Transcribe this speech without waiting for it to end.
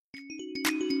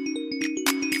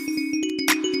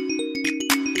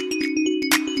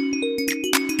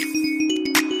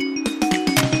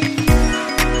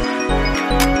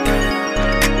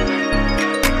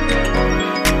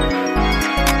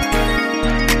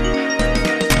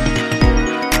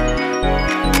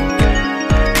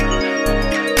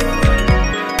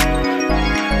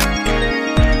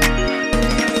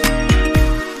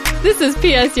This is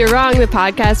P.S. You're Wrong, the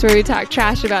podcast where we talk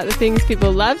trash about the things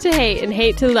people love to hate and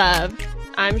hate to love.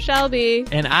 I'm Shelby.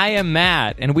 And I am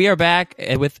Matt, and we are back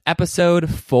with episode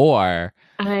 4.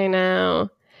 I know.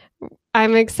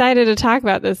 I'm excited to talk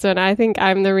about this one. I think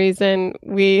I'm the reason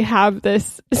we have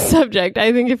this subject.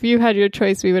 I think if you had your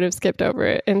choice, we would have skipped over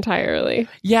it entirely.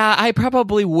 Yeah, I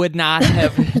probably would not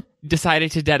have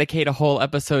decided to dedicate a whole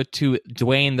episode to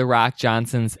Dwayne "The Rock"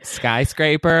 Johnson's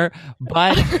Skyscraper,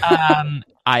 but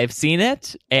I've seen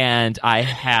it, and I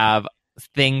have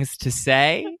things to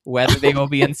say. Whether they will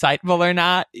be insightful or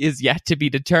not is yet to be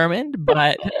determined,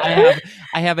 but I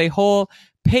have a whole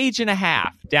page and a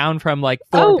half down from like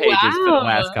 4 pages for the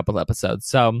last couple episodes.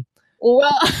 So, well,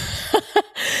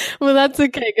 that's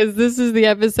okay, because this is the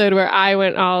episode where I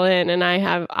went all in, and I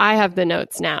have the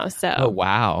notes now. So, oh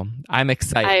wow, I'm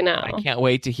excited. I know. I can't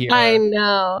wait to hear. I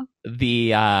know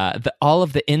the all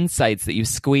of the insights that you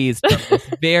squeezed from this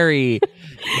very,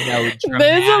 dramatic.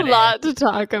 There's a lot to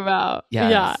talk about.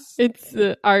 Yes. Yeah, it's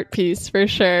the art piece for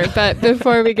sure. But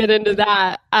before we get into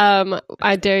that,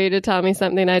 I dare you to tell me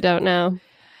something I don't know.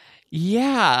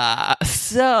 Yeah.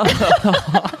 So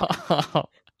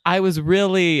I was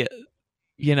really,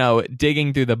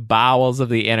 digging through the bowels of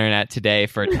the internet today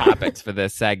for topics for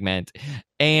this segment.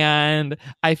 And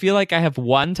I feel like I have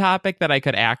one topic that I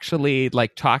could actually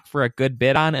talk for a good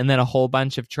bit on, and then a whole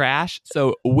bunch of trash.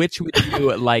 So which would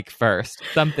you like first?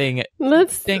 Something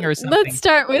Let's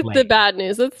start with lame. the bad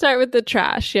news. Let's start with the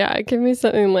trash. Yeah, give me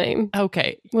something lame.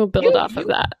 Okay. We'll build off of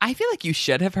that. I feel like you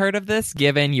should have heard of this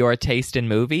given your taste in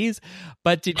movies,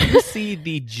 but did you see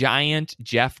the giant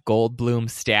Jeff Goldblum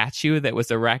statue that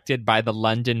was erected by the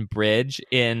London Bridge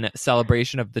in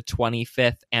celebration of the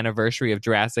 25th anniversary of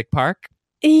Jurassic Park?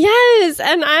 Yes,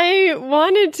 and I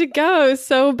wanted to go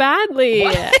so badly.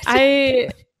 What? I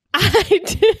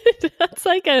did. That's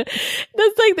like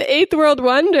the eighth world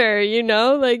wonder,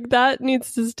 that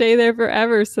needs to stay there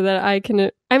forever so that I can.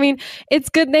 I mean, it's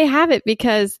good they have it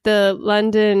because the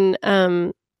London,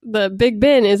 the Big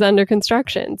Ben is under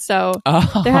construction, so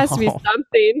there has to be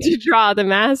something to draw the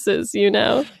masses,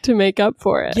 to make up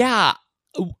for it. Yeah.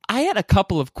 I had a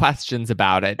couple of questions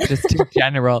about it, just in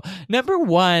general. Number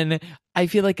one, I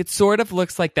feel like it sort of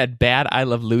looks like that bad I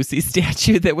Love Lucy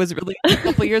statue that was released a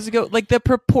couple years ago. Like, the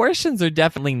proportions are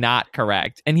definitely not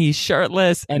correct. And he's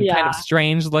shirtless and kind of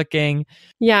strange looking.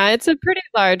 Yeah, it's a pretty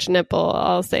large nipple,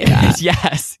 I'll say that.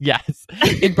 Yes.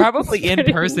 And probably in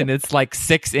person, it's like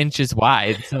 6 inches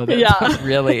wide. So that's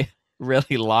really,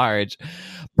 really large.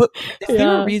 But is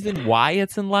there a reason why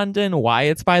it's in London? Why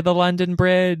it's by the London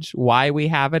Bridge? Why we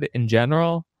have it in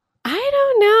general? I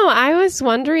don't know. I was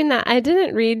wondering that. I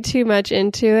didn't read too much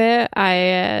into it.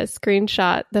 I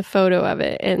screenshot the photo of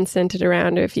it and sent it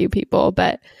around to a few people,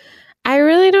 but I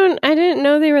didn't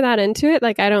know they were that into it.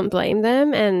 I don't blame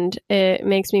them, and it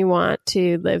makes me want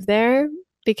to live there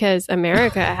because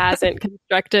America hasn't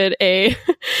constructed a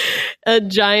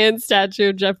giant statue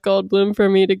of Jeff Goldblum for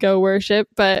me to go worship,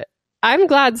 but I'm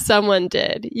glad someone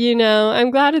did,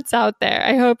 I'm glad it's out there.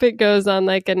 I hope it goes on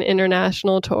an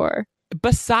international tour.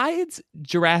 Besides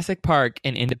Jurassic Park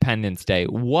and Independence Day,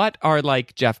 what are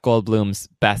Jeff Goldblum's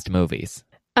best movies?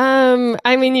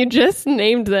 I mean, you just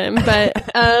named them, but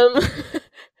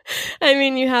I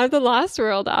mean, you have The Lost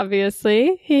World,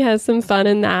 obviously. He has some fun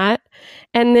in that.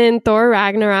 And then Thor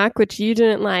Ragnarok, which you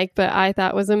didn't like, but I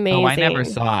thought was amazing. Oh, I never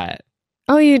saw it.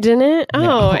 Oh, you didn't?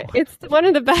 No. Oh, it's one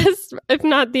of the best, if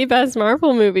not the best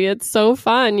Marvel movie. It's so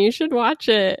fun. You should watch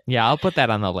it. Yeah, I'll put that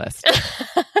on the list.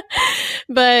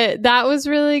 But that was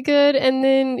really good. And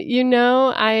then,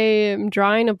 I am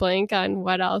drawing a blank on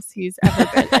what else he's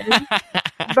ever been in.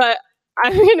 But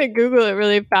I'm going to Google it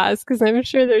really fast because I'm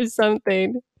sure there's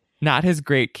something. Not his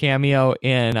great cameo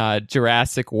in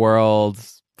Jurassic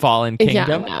World's Fallen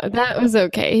Kingdom. Yeah, no, that was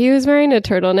okay. He was wearing a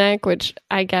turtleneck, which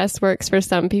I guess works for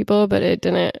some people, but it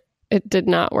did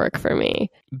not work for me.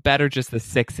 Better just the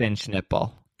 6-inch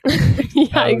nipple.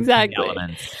 Yeah, exactly.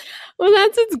 Well,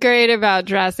 that's what's great about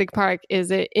Jurassic Park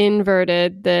is it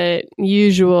inverted the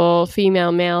usual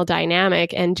female-male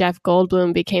dynamic, and Jeff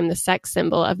Goldblum became the sex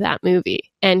symbol of that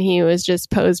movie. And he was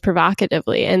just posed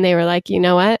provocatively, and they were like, you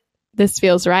know what? This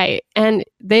feels right. And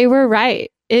they were right.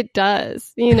 It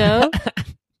does,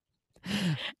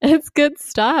 It's good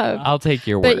stuff. I'll take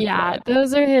your word. But yeah,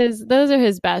 those are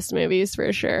his best movies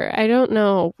for sure. I don't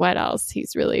know what else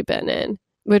he's really been in,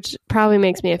 which probably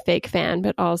makes me a fake fan,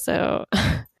 but also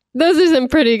those are some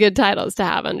pretty good titles to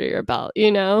have under your belt,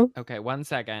 Okay, 1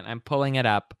 second. I'm pulling it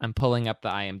up. I'm pulling up the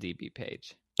IMDb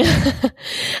page.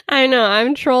 I know.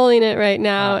 I'm trolling it right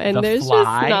now, and there's Fly.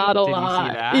 just not a Did lot. You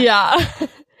see that? Yeah.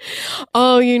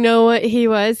 Oh, you know what he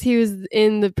was? He was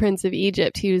in The Prince of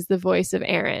Egypt. He was the voice of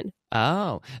Aaron.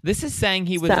 Oh, this is saying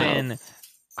he was So. in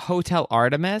Hotel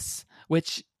Artemis,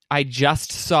 which I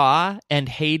just saw and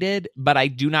hated, but I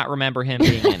do not remember him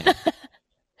being in it.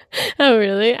 Oh,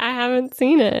 really? I haven't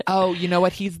seen it. Oh, you know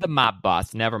what? He's the mob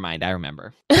boss. Never mind. I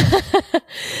remember.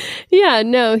 Yeah,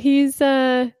 no, he's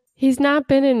not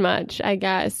been in much, I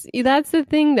guess. That's the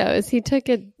thing though, is he took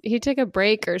a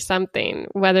break or something,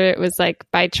 whether it was like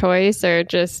by choice or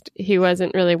just he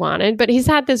wasn't really wanted. But he's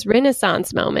had this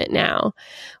renaissance moment now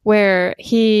where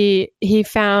he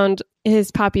found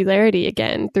his popularity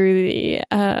again through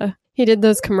the he did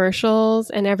those commercials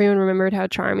and everyone remembered how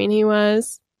charming he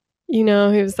was. You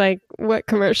know, he was like, what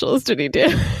commercials did he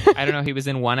do? I don't know. He was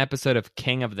in one episode of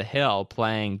King of the Hill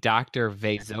playing Dr.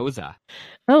 Vezoza.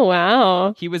 Oh,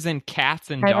 wow. He was in Cats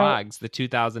and Dogs, the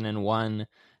 2001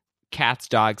 Cats,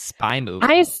 Dogs spy movie.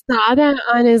 I saw that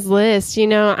on his list. You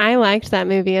know, I liked that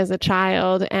movie as a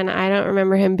child, and I don't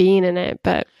remember him being in it,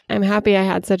 but I'm happy I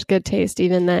had such good taste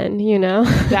even then, you know?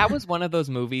 That was one of those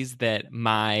movies that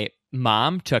my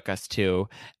mom took us to,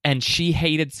 and she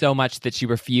hated so much that she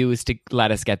refused to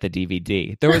let us get the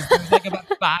DVD. There was like about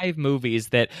 5 movies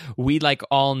that we like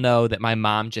all know that my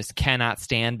mom just cannot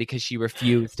stand because she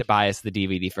refused to buy us the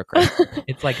DVD for Christmas.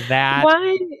 It's like that.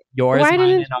 Why? Yours, Why mine,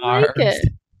 didn't and you ours.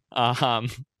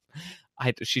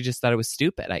 Like it? She just thought it was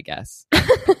stupid, I guess.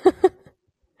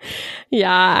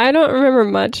 Yeah, I don't remember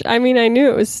much. I mean, I knew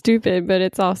it was stupid, but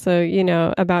it's also, you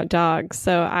know, about dogs,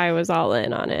 so I was all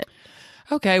in on it.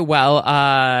 Okay, well,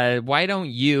 why don't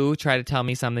you try to tell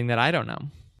me something that I don't know?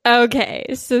 Okay,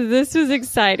 so this was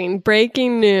exciting.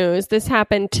 Breaking news. This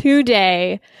happened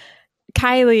today.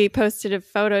 Kylie posted a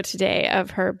photo today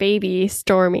of her baby,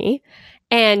 Stormy,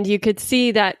 and you could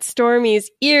see that Stormy's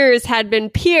ears had been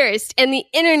pierced, and the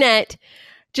internet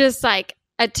just like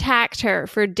attacked her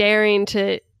for daring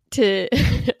to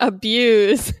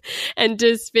abuse and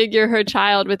disfigure her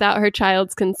child without her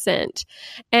child's consent.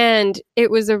 And it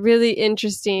was a really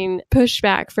interesting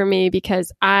pushback for me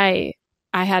because I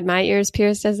had my ears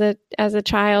pierced as a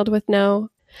child with no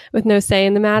say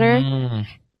in the matter.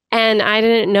 And I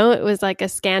didn't know it was like a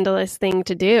scandalous thing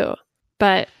to do,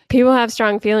 but people have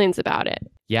strong feelings about it.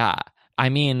 Yeah. I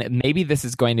mean, maybe this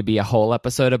is going to be a whole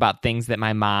episode about things that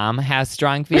my mom has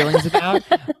strong feelings about.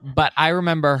 But I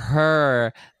remember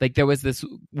her, like there was this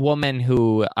woman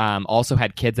who also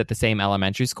had kids at the same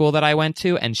elementary school that I went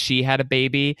to. And she had a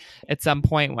baby at some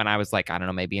point when I was like, I don't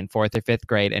know, maybe in 4th or 5th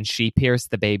grade. And she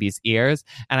pierced the baby's ears.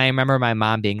 And I remember my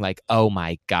mom being like, oh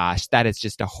my gosh, that is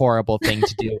just a horrible thing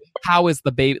to do. How is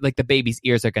the baby, like the baby's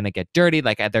ears are going to get dirty?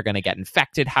 Like they're going to get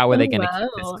infected. How are they going to keep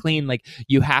this clean? Like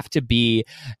you have to be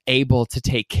able to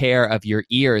take care of your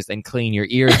ears and clean your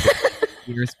ears.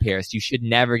 Ears pierced. You should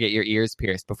never get your ears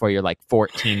pierced before you're like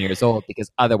 14 years old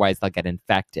because otherwise they'll get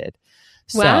infected.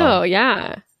 Wow,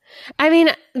 yeah. I mean,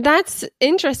 that's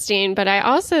interesting, but I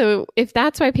also, if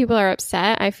that's why people are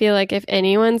upset, I feel like if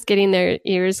anyone's getting their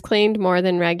ears cleaned more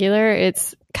than regular,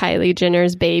 it's Kylie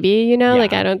Jenner's baby, you know? Yeah.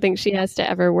 Like I don't think she has to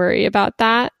ever worry about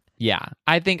that. Yeah.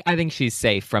 I think she's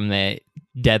safe from the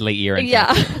deadly ear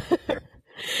infection. Yeah.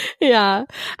 Yeah.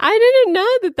 I didn't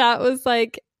know that was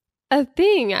like a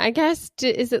thing. I guess,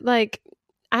 is it like,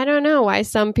 I don't know why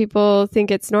some people think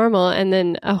it's normal and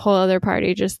then a whole other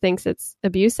party just thinks it's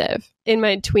abusive. In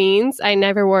my tweens, I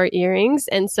never wore earrings.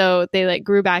 And so they like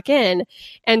grew back in.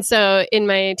 And so in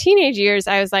my teenage years,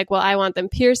 I was like, well, I want them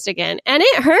pierced again. And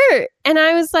it hurt. And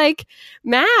I was like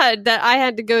mad that I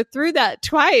had to go through that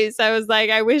twice. I was like,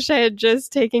 I wish I had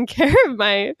just taken care of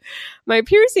my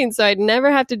piercing so I'd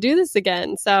never have to do this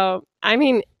again. So, I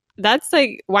mean, that's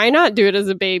like, why not do it as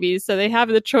a baby? So they have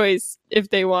the choice if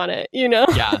they want it, you know?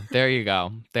 Yeah, there you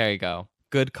go. There you go.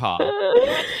 Good call.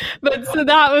 But so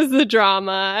that was the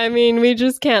drama. I mean, we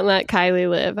just can't let Kylie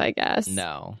live, I guess.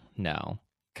 No.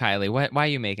 Kylie, why are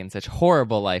you making such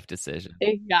horrible life decisions?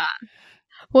 Yeah.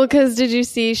 Well, because did you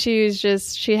see she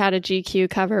had a GQ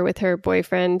cover with her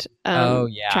boyfriend,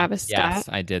 Travis Scott? Yes,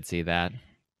 I did see that.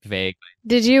 Vaguely.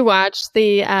 Did you watch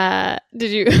the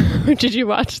did you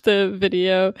watch the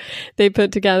video they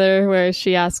put together where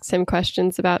she asks him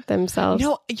questions about themselves?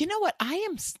 You know what? I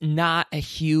am not a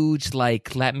huge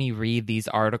like let me read these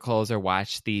articles or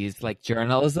watch these like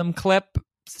journalism clips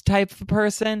type of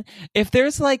person. If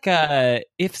there's like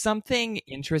if something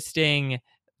interesting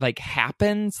like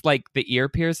happens, like the ear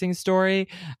piercing story,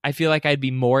 I feel like I'd be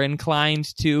more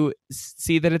inclined to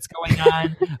see that it's going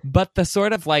on. But the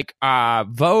sort of like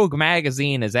Vogue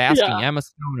magazine is asking Emma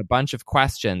Stone a bunch of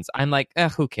questions. I'm like,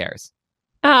 who cares?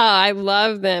 Oh, I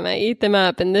love them. I eat them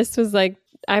up. And this was like,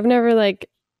 I've never like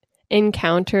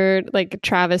encountered like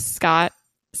Travis Scott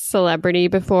celebrity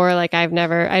before. Like I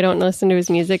don't listen to his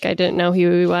music. I didn't know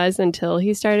who he was until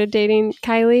he started dating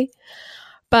Kylie.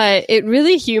 But it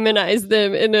really humanized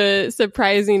them in a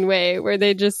surprising way where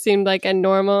they just seemed like a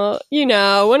normal,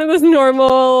 one of those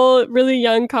normal, really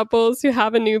young couples who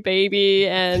have a new baby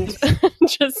and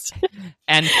just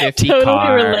and 50 totally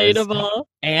cars. Relatable.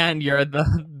 And you're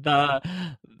the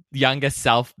youngest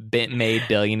self-made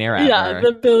billionaire ever. Yeah,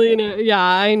 the billionaire. Yeah,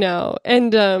 I know.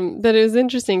 And but it was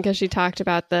interesting because she talked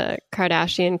about the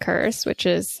Kardashian curse, which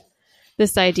is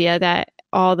this idea that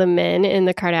all the men in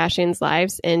the Kardashians'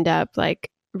 lives end up like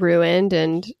ruined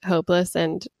and hopeless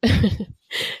and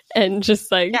and just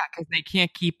like because they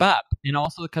can't keep up, and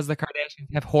also because the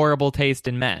Kardashians have horrible taste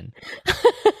in men.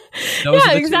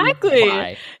 Yeah,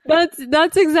 exactly.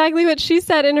 That's exactly what she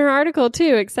said in her article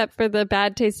too, except for the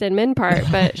bad taste in men part.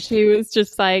 But she was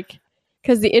just like,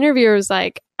 because the interviewer was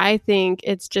like, I think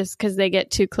it's just because they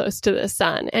get too close to the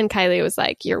sun. And Kylie was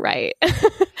like, you're right.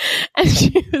 And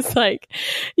she was like,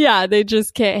 yeah, they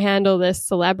just can't handle this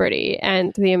celebrity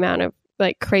and the amount of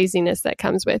like craziness that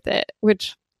comes with it,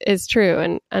 which is true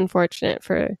and unfortunate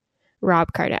for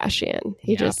Rob Kardashian.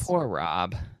 He just poor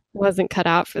Rob wasn't cut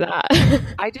out for that.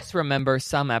 I just remember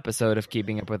some episode of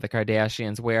Keeping Up with the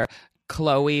Kardashians where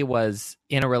Khloe was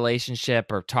in a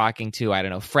relationship or talking to, I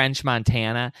don't know, French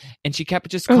Montana, and she kept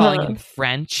just calling him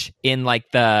French in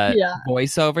like the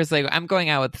voiceovers, like, I'm going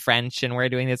out with French and we're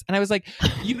doing this. And I was like,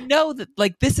 that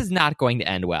like this is not going to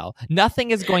end well.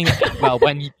 Nothing is going to end well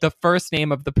when the first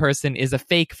name of the person is a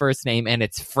fake first name and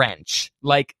it's French.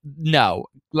 Like, no,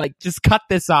 like just cut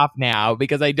this off now,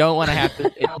 because I don't want to have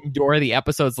to endure the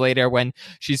episodes later when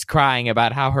she's crying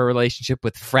about how her relationship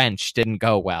with French didn't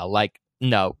go well. Like,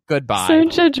 no, goodbye. So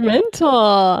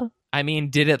judgmental. I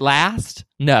mean, did it last?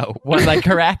 No. Was I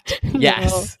correct?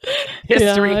 Yes.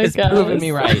 History has proven me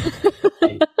right.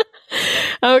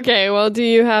 Okay, well, do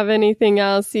you have anything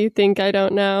else you think I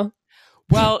don't know?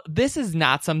 Well, this is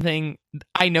not something,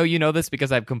 I know you know this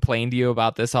because I've complained to you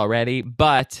about this already,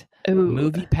 but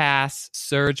MoviePass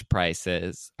surge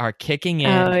prices are kicking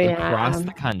in across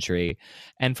the country.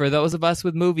 And for those of us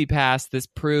with MoviePass, this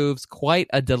proves quite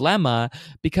a dilemma,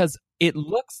 because it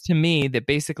looks to me that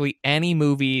basically any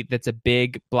movie that's a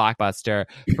big blockbuster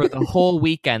for the whole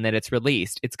weekend that it's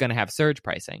released, it's going to have surge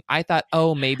pricing. I thought,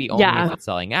 maybe only if it's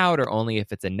selling out or only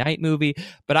if it's a night movie.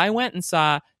 But I went and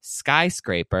saw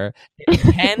Skyscraper at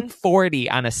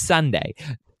 $10.40 on a Sunday.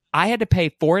 I had to pay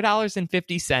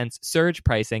 $4.50 surge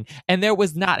pricing, and there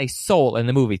was not a soul in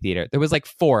the movie theater. There was like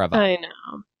 4 of them. I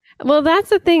know. Well, that's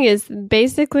the thing, is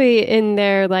basically in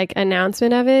their like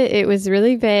announcement of it, it was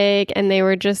really vague, and they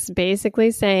were just basically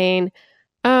saying,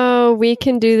 oh, we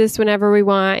can do this whenever we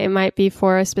want. It might be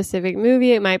for a specific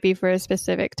movie. It might be for a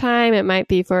specific time. It might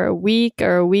be for a week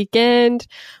or a weekend.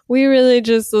 We really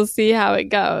just will see how it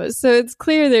goes. So it's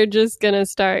clear they're just going to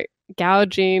start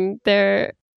gouging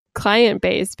their client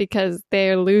base because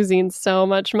they're losing so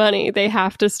much money. They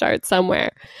have to start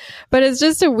somewhere. But it's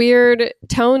just a weird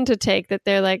tone to take that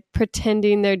they're like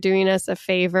pretending they're doing us a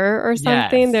favor or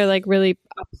something. Yes. They're like really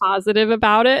positive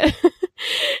about it.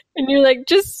 And you're like,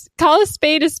 just call a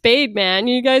spade, man.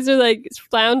 You guys are like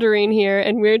floundering here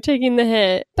and we're taking the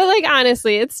hit. But like,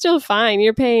 honestly, it's still fine.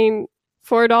 You're paying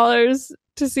 $4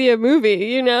 to see a movie,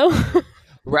 you know?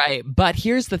 Right. But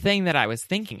here's the thing that I was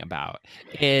thinking about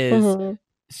is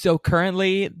so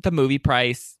currently the movie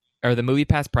price or the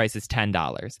MoviePass price is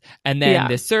 $10. And then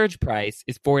the surge price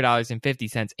is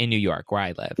 $4.50 in New York, where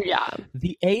I live. Yeah.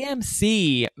 The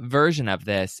AMC version of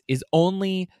this is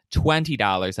only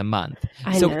 $20 a month.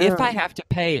 So if I have to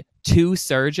pay 2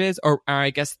 surges, or I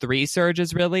guess 3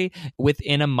 surges really,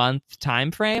 within a month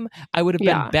time frame, I would have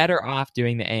been better off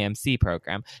doing the AMC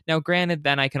program. Now, granted,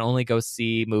 then I can only go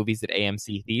see movies at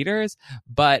AMC theaters,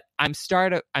 but I'm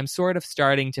sort of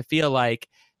starting to feel like,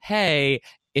 hey,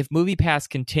 if MoviePass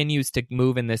continues to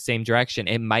move in the same direction,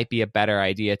 it might be a better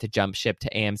idea to jump ship to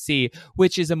AMC,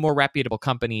 which is a more reputable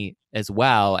company as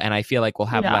well. And I feel like we'll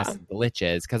have less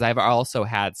glitches, because I've also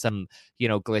had some,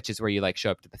 glitches where you like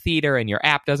show up to the theater and your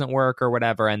app doesn't work or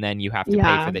whatever, and then you have to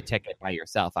pay for the ticket by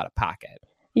yourself out of pocket.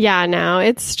 Yeah, no,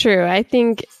 it's true. I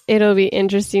think it'll be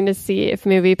interesting to see if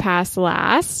MoviePass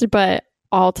lasts, but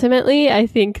ultimately, I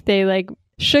think they like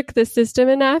shook the system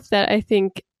enough that I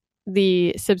think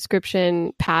the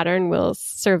subscription pattern will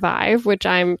survive, which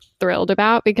I'm thrilled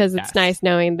about, because it's nice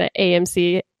knowing that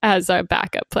AMC has a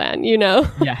backup plan,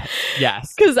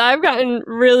 Yes. Because I've gotten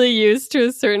really used to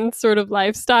a certain sort of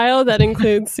lifestyle that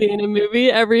includes seeing a movie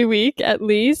every week at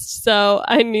least. So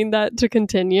I need that to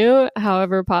continue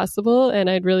however possible.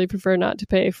 And I'd really prefer not to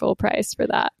pay full price for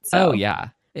that. So. Oh, yeah.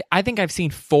 I think I've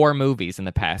seen 4 movies in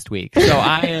the past week. So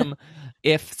I am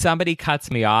if somebody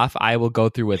cuts me off, I will go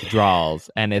through withdrawals.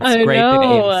 And it's I great that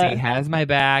know. AMC has my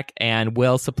back and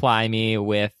will supply me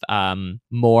with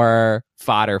more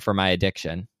fodder for my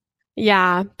addiction.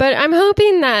 Yeah, but I'm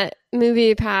hoping that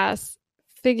Movie Pass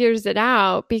figures it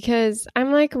out because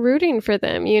I'm like rooting for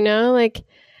them, you know? Like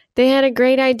they had a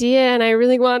great idea and I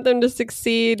really want them to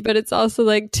succeed, but it's also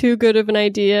like too good of an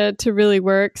idea to really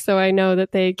work. So I know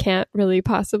that they can't really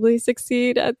possibly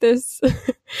succeed at this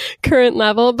current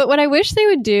level. But what I wish they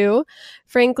would do,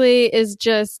 frankly, is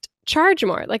just charge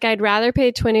more. Like I'd rather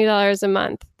pay $20 a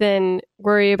month than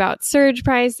worry about surge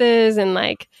prices and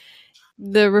like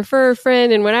the refer a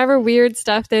friend and whatever weird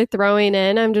stuff they're throwing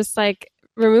in. I'm just like,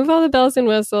 remove all the bells and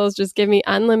whistles. Just give me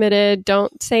unlimited.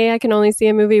 Don't say I can only see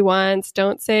a movie once.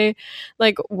 Don't say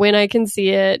like when I can see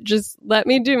it. Just let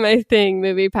me do my thing,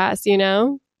 Movie Pass, you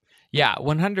know? Yeah,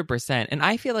 100%. And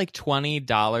I feel like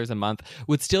 $20 a month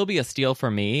would still be a steal for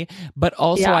me. But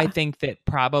also, Yeah. I think that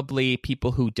probably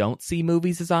people who don't see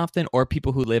movies as often or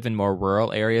people who live in more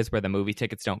rural areas where the movie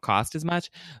tickets don't cost as much,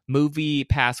 Movie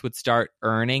Pass would start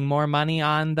earning more money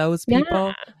on those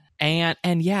people. Yeah.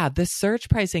 And yeah, this surge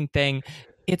pricing thing,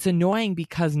 it's annoying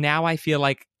because now I feel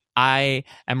like I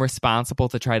am responsible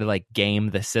to try to like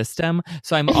game the system.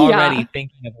 So I'm already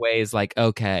thinking of ways like,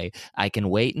 okay, I can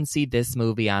wait and see this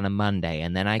movie on a Monday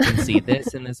and then I can see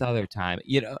this and this other time.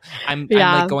 You know, I'm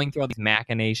like going through all these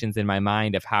machinations in my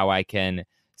mind of how I can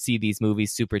see these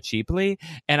movies super cheaply.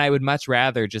 And I would much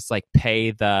rather just like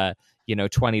pay the, you know,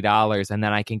 $20 and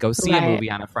then I can go see a movie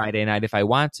on a Friday night if I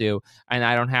want to. And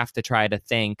I don't have to try to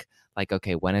think like,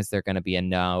 okay, when is there going to be a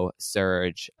no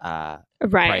surge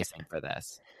pricing for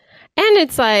this? And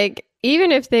it's like,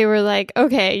 even if they were like,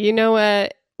 okay, you know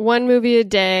what? One movie a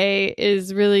day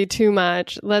is really too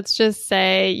much. Let's just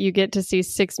say you get to see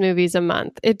 6 movies a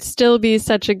month. It'd still be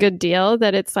such a good deal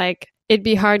that it's like, it'd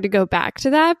be hard to go back to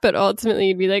that. But ultimately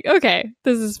you'd be like, okay,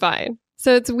 this is fine.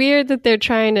 So it's weird that they're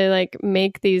trying to like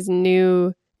make these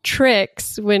new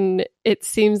tricks when it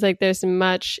seems like there's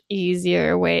much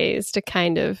easier ways to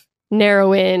kind of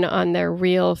narrow in on their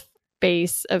real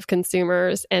base of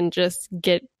consumers and just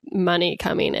get money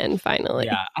coming in finally.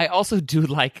 Yeah, I also do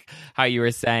like how you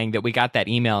were saying that we got that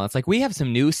email and it's like, we have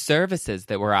some new services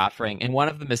that we're offering and one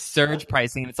of them is surge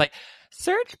pricing. It's like,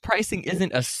 surge pricing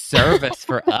isn't a service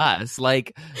for us.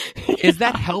 Like, is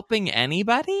that helping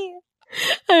anybody?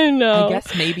 I know. I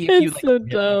guess maybe if you like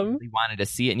so really wanted to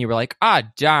see it and you were like, ah,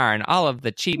 darn, all of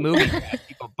the cheap movies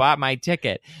people bought my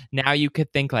ticket. Now you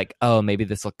could think like, oh, maybe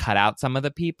this will cut out some of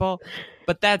the people.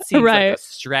 But that seems like a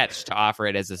stretch to offer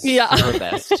it as a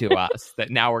service to us that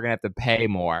now we're going to have to pay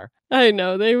more. I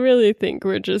know. They really think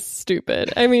we're just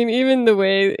stupid. I mean, even the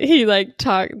way he the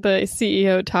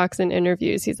CEO talks in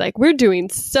interviews, he's like, we're doing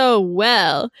so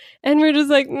well. And we're just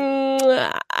like,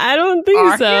 I don't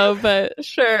think so, but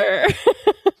sure.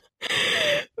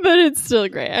 But it's still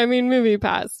great. I mean, Movie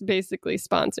Pass basically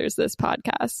sponsors this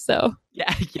podcast, so.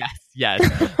 Yeah, yes.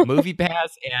 Movie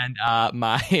Pass and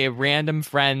my random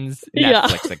friend's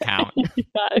Netflix account.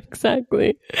 Yeah,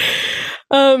 exactly.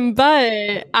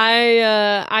 But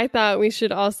I thought we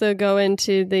should also go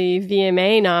into the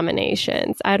VMA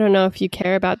nominations. I don't know if you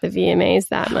care about the VMAs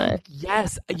that much.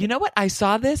 Yes. You know what? I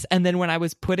saw this, and then when I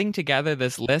was putting together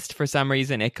this list, for some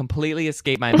reason, it completely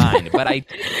escaped my mind. But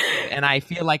I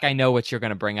feel like I know what you're going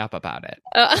to bring up about it.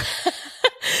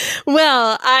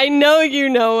 Well, I know you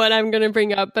know what I'm going to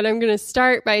bring up, but I'm going to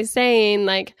start by saying,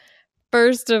 like,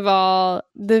 first of all,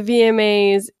 the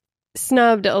VMAs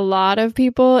snubbed a lot of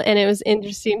people, and it was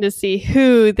interesting to see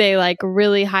who they, like,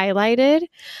 really highlighted,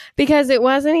 because it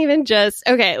wasn't even just,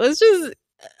 the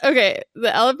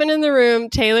elephant in the room,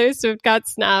 Taylor Swift got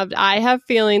snubbed. I have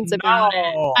feelings about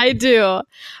it. I do.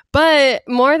 But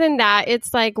more than that,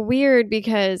 it's, like, weird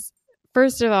because,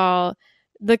 first of all,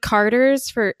 the Carters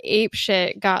for Ape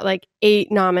Shit got like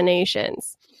 8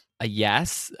 nominations.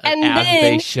 Yes, and as then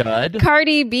they should.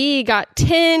 Cardi B got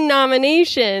 10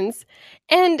 nominations.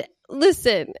 And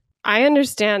listen, I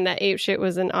understand that Ape Shit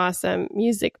was an awesome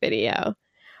music video.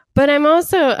 But I'm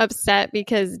also upset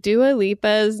because Dua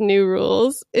Lipa's New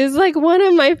Rules is like one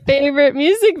of my favorite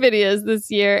music videos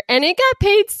this year. And it got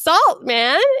paid salt,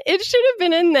 man. It should have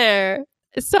been in there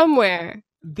somewhere.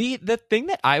 The thing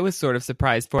that I was sort of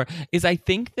surprised for is I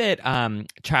think that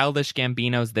Childish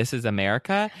Gambino's This Is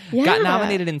America got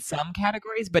nominated in some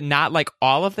categories, but not like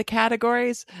all of the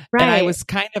categories. Right. And I was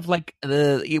kind of like,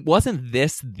 it wasn't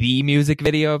this the music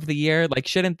video of the year? Like,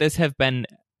 shouldn't this have been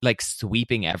like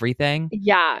sweeping everything?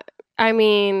 Yeah. I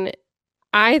mean,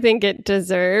 I think it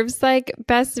deserves like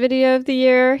best video of the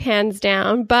year, hands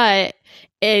down, but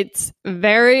it's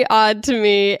very odd to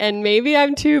me, and maybe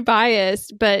I'm too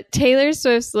biased, but Taylor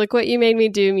Swift's Look What You Made Me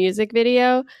Do music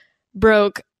video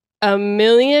broke 1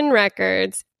 million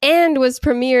records and was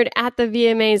premiered at the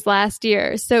VMAs last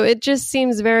year. So it just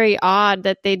seems very odd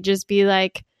that they'd just be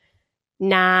like,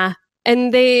 nah.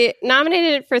 And they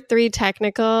nominated it for 3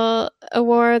 technical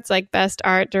awards, like Best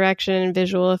Art Direction,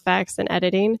 Visual Effects, and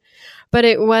Editing. But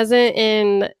it wasn't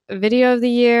in Video of the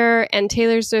Year, and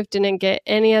Taylor Swift didn't get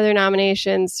any other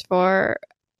nominations for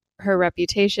her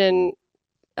Reputation,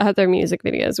 other music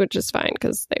videos, which is fine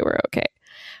because they were okay.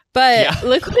 But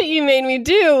Look What You Made Me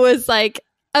Do was like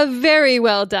a very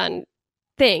well done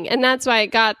thing. And that's why it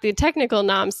got the technical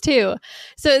noms too.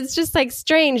 So it's just like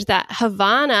strange that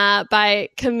Havana by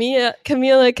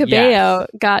Camila Cabello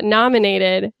got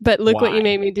nominated, but Look What You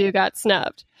Made Me Do got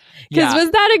snubbed. Because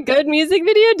was that a good music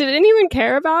video? Did anyone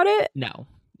care about it? No,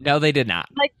 they did not.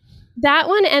 Like that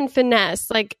one and Finesse.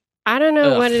 Like, I don't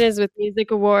know what it is with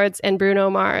music awards and Bruno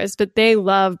Mars, but they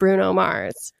love Bruno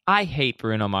Mars. I hate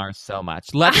Bruno Mars so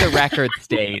much. Let the record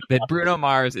state that Bruno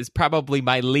Mars is probably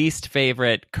my least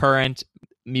favorite current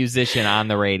musician on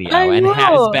the radio and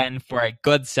has been for a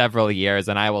good several years,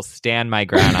 and I will stand my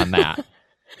ground on that.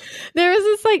 There was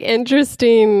this like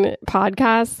interesting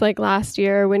podcast like last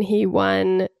year when he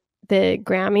won the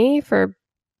Grammy for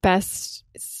Best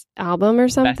Album or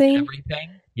something. Best everything.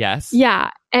 Yes.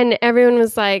 Yeah. And everyone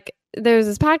was like, there was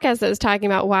this podcast that was talking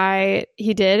about why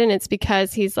he did. And it's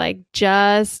because he's like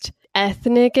just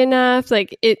ethnic enough.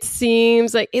 Like it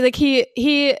seems like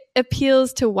he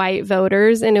appeals to white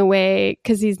voters in a way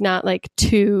because he's not like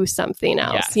too something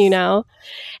else, you know?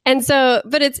 And so,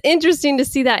 but it's interesting to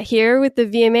see that here with the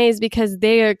VMAs because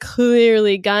they are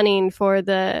clearly gunning for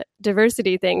the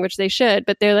diversity thing, which they should,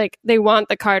 but they're like, they want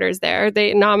the Carters there.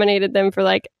 They nominated them for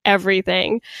like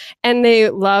everything. And they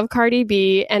love Cardi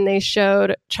B, and they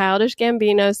showed Childish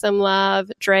Gambino some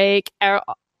love, Drake,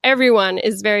 everyone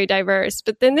is very diverse,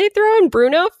 but then they throw in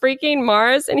Bruno freaking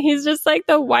Mars, and he's just like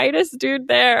the whitest dude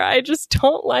there. I just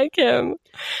don't like him.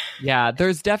 Yeah,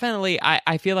 there's definitely,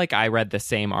 I feel like I read the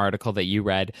same article that you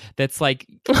read. That's like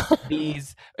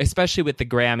these, especially with the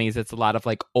Grammys, it's a lot of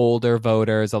like older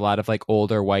voters, a lot of like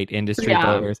older white industry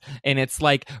voters. And it's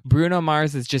like Bruno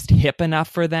Mars is just hip enough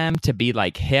for them to be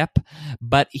like hip,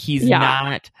 but he's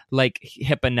not like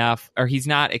hip enough, or he's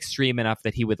not extreme enough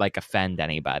that he would like offend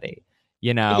anybody.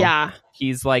 You know,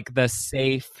 he's like the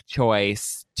safe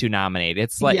choice to nominate.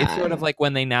 It's like it's sort of like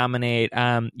when they nominate,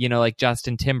 like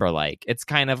Justin Timberlake. It's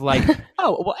kind of like,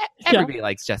 oh, well, everybody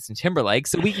likes Justin Timberlake,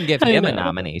 so we can give him a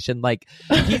nomination. Like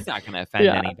he's not going to offend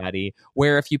anybody.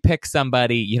 Where if you pick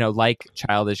somebody, like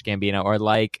Childish Gambino or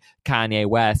like Kanye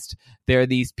West, there are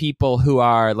these people who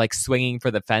are like swinging for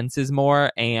the fences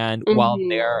more, and while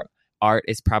they're art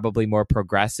is probably more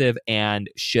progressive and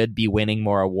should be winning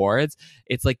more awards,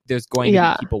 it's like there's going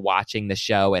to be people watching the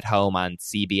show at home on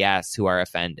CBS who are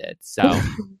offended. So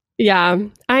yeah,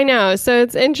 I know. So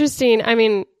it's interesting. I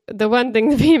mean, the one thing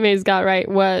the VMAs got right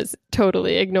was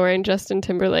totally ignoring Justin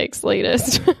Timberlake's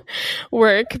latest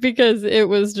work because it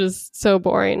was just so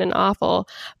boring and awful.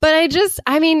 But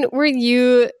were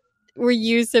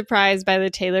you surprised by the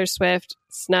Taylor Swift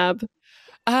snub?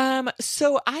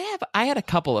 So I had a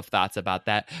couple of thoughts about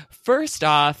that. First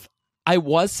off, I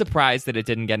was surprised that it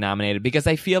didn't get nominated because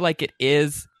I feel like it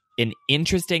is an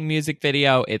interesting music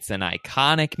video. It's an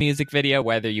iconic music video,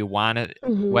 whether you want it,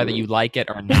 whether you like it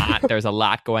or not. There's a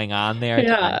lot going on there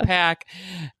to unpack.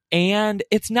 And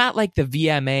it's not like the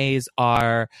VMAs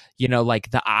are,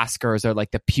 like the Oscars or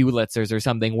like the Pulitzers or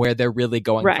something where they're really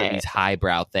going for these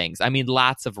highbrow things. I mean,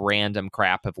 lots of random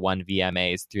crap have won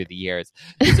VMAs through the years.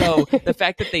 So the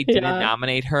fact that they didn't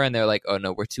nominate her and they're like, oh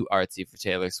no, we're too artsy for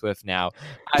Taylor Swift now.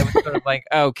 I was sort of like,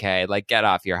 okay, like get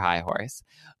off your high horse.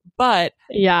 But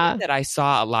that I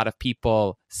saw a lot of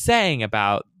people saying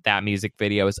about that music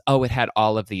video is, oh, it had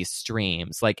all of these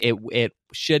streams. Like it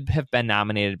should have been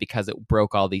nominated because it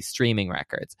broke all these streaming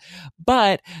records.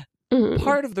 But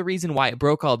part of the reason why it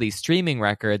broke all these streaming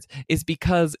records is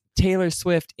because Taylor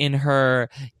Swift, in her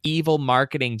evil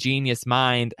marketing genius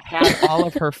mind, had all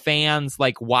of her fans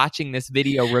like watching this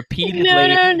video repeatedly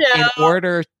in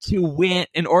order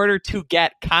to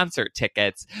get concert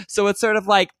tickets. So it's sort of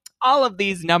like, all of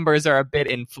these numbers are a bit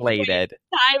inflated.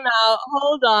 Time out.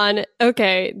 Hold on.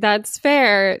 Okay, that's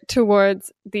fair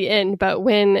towards the end, but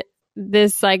when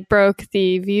this like broke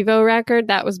the Vivo record,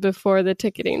 that was before the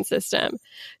ticketing system.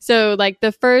 So like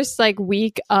the first like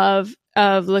week of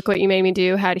Look What You Made Me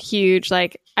Do had huge,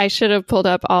 like I should have pulled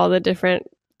up all the different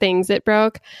things it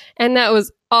broke. And that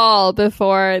was all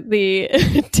before the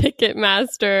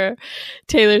Ticketmaster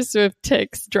Taylor Swift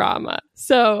Tix drama.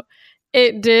 So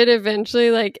it did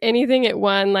eventually, like anything it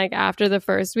won, like after the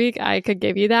first week, I could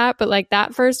give you that. But like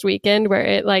that first weekend where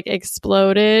it like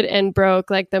exploded and broke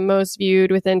like the most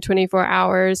viewed within 24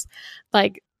 hours,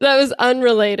 like that was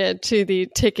unrelated to the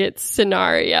tickets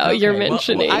scenario you're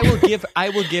mentioning. Well, I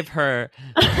will give her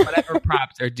whatever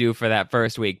props are due for that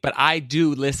first week. But I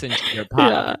do listen to your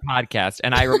podcast,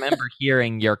 and I remember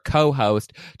hearing your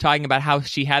co-host talking about how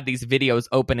she had these videos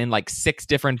open in like 6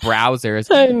 different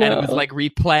browsers, and it was like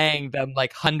replaying them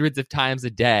like hundreds of times a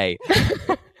day.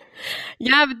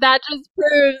 Yeah, but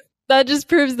that just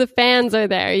proves the fans are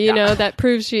there, you know, that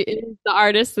proves she is the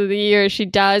artist of the year. She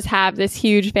does have this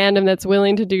huge fandom that's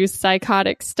willing to do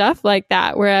psychotic stuff like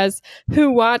that. Whereas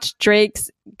who watched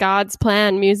Drake's God's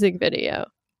Plan music video?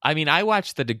 I mean, I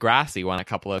watched the Degrassi one a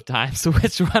couple of times.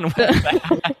 Which one was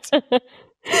that?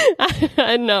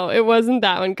 No, it wasn't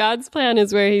that one. God's Plan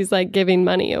is where he's like giving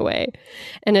money away,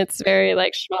 and it's very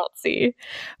like schmaltzy.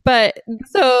 But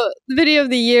so the video of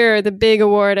the year, the big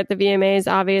award at the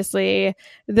VMAs, obviously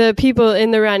the people in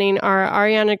the running are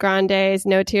Ariana Grande's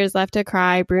No Tears Left to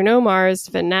Cry, Bruno Mars'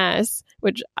 Finesse,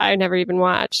 which I never even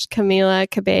watched, Camila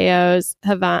Cabello's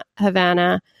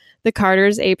Havana, The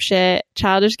Carters' Apeshit,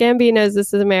 Childish Gambino's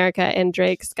This Is America, and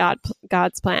Drake's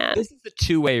God's Plan. This is a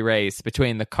two-way race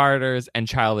between the Carters and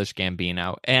Childish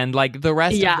Gambino. And like the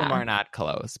rest of them are not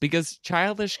close, because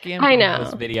Childish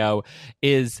Gambino's video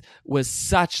was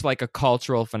such like a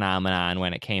cultural phenomenon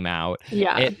when it came out.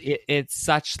 Yeah. It's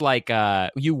such like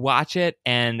you watch it,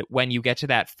 and when you get to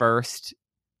that first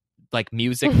like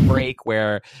music break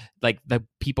where like the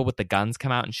people with the guns come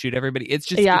out and shoot everybody, it's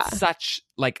just it's such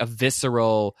like a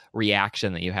visceral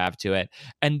reaction that you have to it.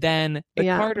 And then the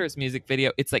Carters music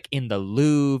video, it's like in the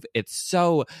Louvre, it's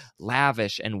so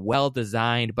lavish and well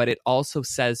designed, but it also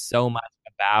says so much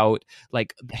about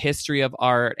like the history of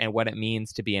art and what it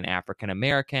means to be an African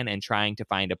American and trying to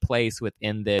find a place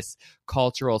within this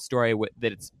cultural story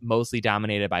that it's mostly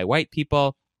dominated by white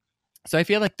people. So I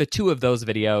feel like the two of those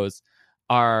videos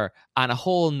are on a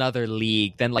whole nother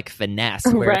league than like Finesse,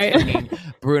 where it's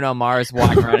Bruno Mars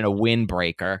walking around in a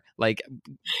windbreaker. Like,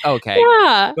 okay,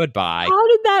 goodbye. How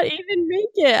did that even make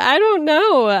it? I don't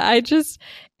know.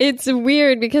 It's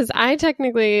weird because I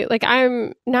technically, like,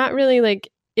 I'm not really like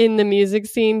in the music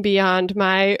scene beyond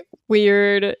my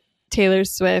weird Taylor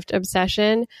Swift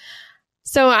obsession.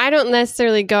 So I don't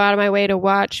necessarily go out of my way to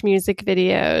watch music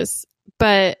videos,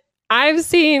 but I've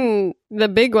seen the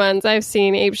big ones. I've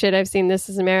seen Apeshit. I've seen This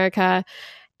Is America.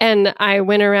 And I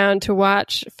went around to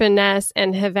watch Finesse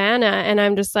and Havana. And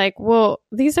I'm just like, well,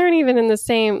 these aren't even in the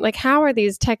same, like, how are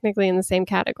these technically in the same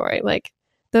category? Like,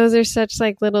 those are such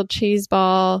like little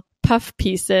cheeseball puff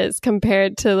pieces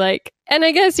compared to like, and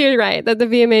I guess you're right that the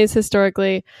VMAs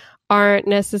historically aren't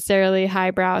necessarily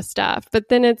highbrow stuff. But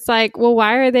then it's like, well,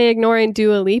 why are they ignoring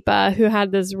Dua Lipa, who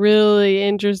had this really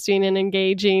interesting and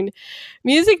engaging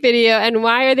music video? And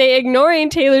why are they ignoring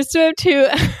Taylor Swift,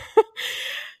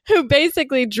 who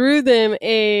basically drew them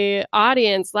a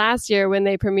audience last year when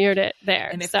they premiered it there?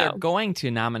 And if they're going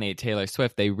to nominate Taylor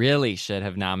Swift, they really should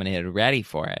have nominated Ready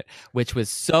for It, which was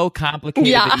so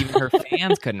complicated that even her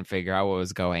fans couldn't figure out what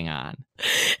was going on.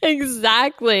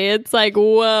 Exactly. It's like,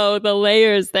 whoa, the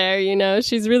layers there, you know?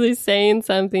 She's really saying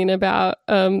something about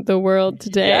the world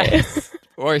today. Yes.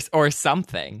 or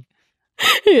something.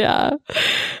 Yeah.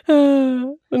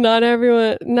 Not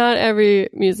every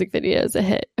music video is a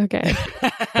hit. Okay.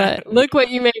 But Look What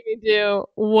You Made Me Do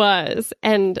was,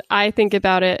 and I think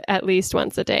about it at least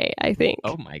once a day, I think.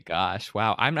 Oh my gosh.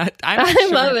 Wow. I'm not I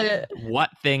sure love it.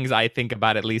 what things I think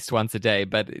about at least once a day,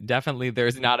 but definitely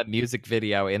there's not a music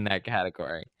video in that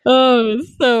category. Oh,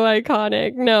 so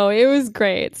iconic. No, it was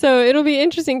great. So it'll be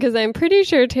interesting because I'm pretty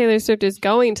sure Taylor Swift is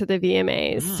going to the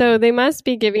VMAs. So they must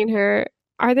be giving her,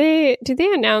 do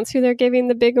they announce who they're giving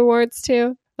the big awards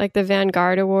to? Like the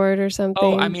Vanguard Award or something?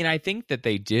 Oh, I mean, I think that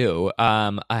they do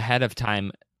ahead of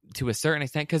time to a certain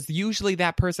extent, because usually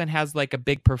that person has like a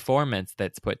big performance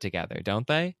that's put together, don't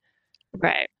they?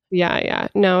 Right. Yeah.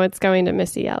 No, it's going to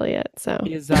Missy Elliott. So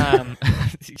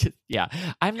yeah.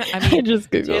 I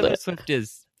just Googled Taylor it. Swift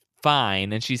is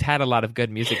fine, and she's had a lot of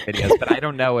good music videos, but I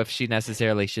don't know if she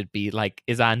necessarily should be like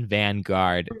is on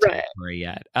Vanguard territory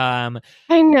yet. I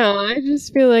know. I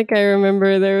just feel like I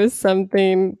remember there was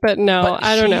something, but no,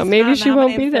 I don't know. Maybe she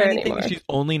won't be there anymore. She's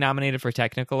only nominated for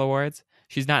technical awards.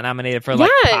 She's not nominated for like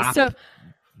pop,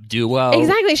 duo.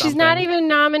 Exactly. She's not even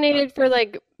nominated for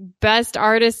like best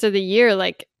artist of the year.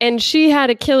 Like, and she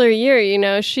had a killer year. You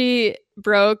know, she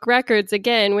broke records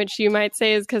again, which you might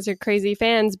say is because her crazy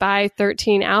fans buy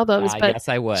 13 albums. But yes,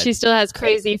 I would. She still has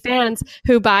crazy fans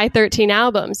who buy 13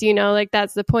 albums. You know, like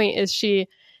that's the point, is she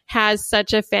has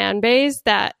such a fan base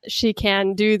that she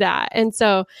can do that. And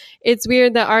so it's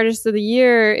weird that Artist of the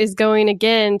Year is going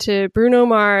again to Bruno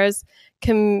Mars,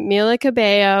 Camila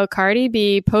Cabello, Cardi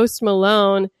B, Post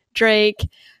Malone, Drake,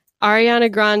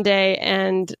 Ariana Grande,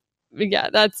 and yeah,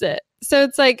 that's it. So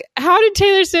it's like, how did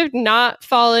Taylor Swift not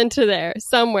fall into there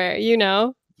somewhere, you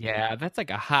know? Yeah, that's like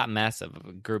a hot mess of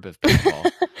a group of people.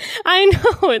 I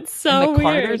know, it's so and the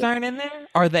weird. Carters aren't in there?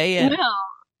 Are they in? No.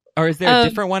 Or is there a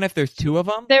different one if there's two of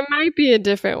them? There might be a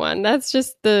different one. That's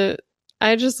just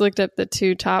I just looked up the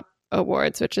two top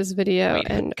awards, which is video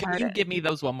and Can Carter. you give me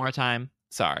those one more time?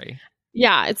 Sorry.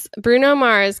 Yeah, it's Bruno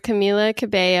Mars, Camila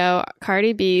Cabello,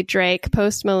 Cardi B, Drake,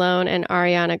 Post Malone, and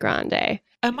Ariana Grande.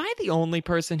 Am I the only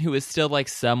person who is still like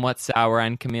somewhat sour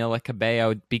on Camila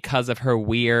Cabello because of her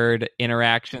weird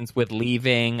interactions with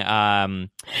leaving?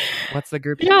 What's the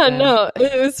group? Yeah, no,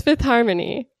 it was Fifth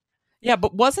Harmony. Yeah,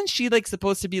 but wasn't she like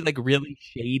supposed to be like really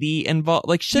shady involved?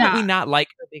 Like, shouldn't we not like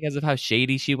her because of how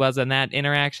shady she was in that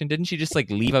interaction? Didn't she just like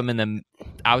leave them in the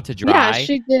out to dry? Yeah,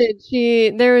 she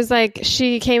did.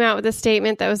 She came out with a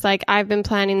statement that was like, I've been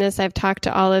planning this. I've talked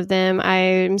to all of them.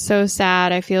 I'm so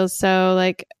sad. I feel so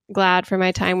like glad for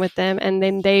my time with them. And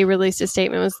then they released a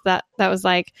statement that was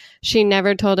like, she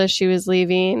never told us she was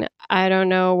leaving. I don't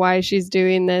know why she's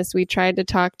doing this. We tried to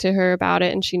talk to her about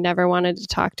it and she never wanted to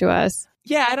talk to us.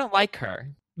 Yeah, I don't like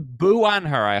her. Boo on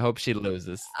her. I hope she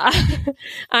loses.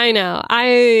 I know.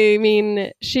 I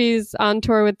mean, she's on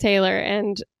tour with Taylor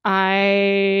and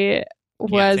I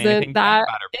wasn't that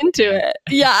into it.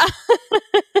 Yeah.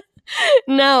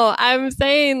 No, I'm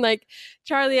saying like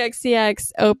Charli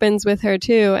XCX opens with her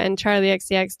too, and Charli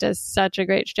XCX does such a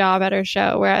great job at her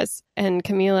show, and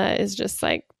Camila is just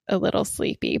like a little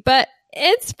sleepy. But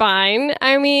it's fine.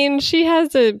 I mean, she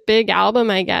has a big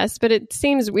album, I guess, but it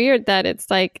seems weird that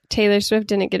it's like Taylor Swift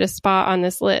didn't get a spot on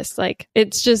this list. Like,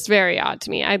 it's just very odd to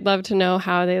me. I'd love to know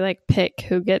how they like pick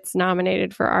who gets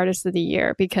nominated for Artist of the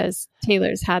Year, because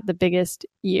Taylor's had the biggest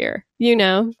year, you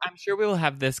know? I'm sure we will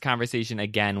have this conversation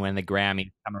again when the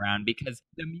Grammys come around, because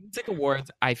the music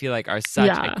awards, I feel like, are such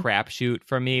a crapshoot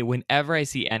for me. Whenever I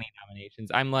see any nominations,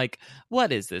 I'm like,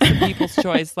 what is this? The People's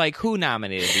Choice? Like, who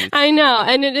nominated these? I know.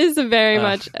 And it is very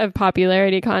much a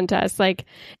popularity contest. Like,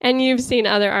 and you've seen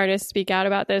other artists speak out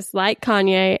about this, like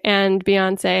Kanye and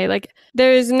Beyonce. Like,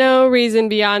 there's no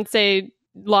reason Beyonce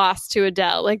lost to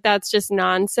Adele. Like, that's just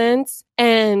nonsense.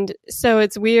 And so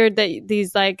it's weird that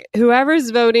these, like, whoever's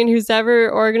voting, whoever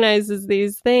organizes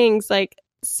these things, like,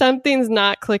 something's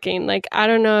not clicking. Like, I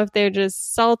don't know if they're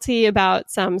just salty about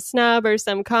some snub or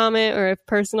some comment, or if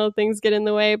personal things get in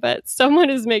the way, but someone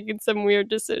is making some weird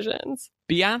decisions.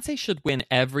 Beyonce should win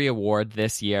every award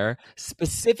this year,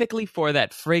 specifically for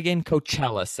that friggin'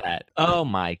 Coachella set. Oh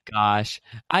my gosh.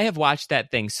 I have watched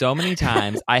that thing so many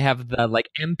times. I have the like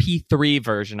MP3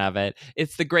 version of it.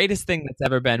 It's the greatest thing that's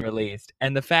ever been released.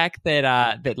 And the fact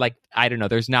that like, I don't know,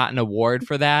 there's not an award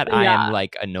for that, I am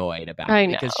like annoyed about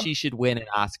it, because she should win an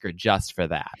Oscar just for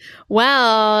that.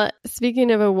 Well,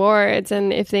 speaking of awards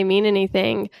and if they mean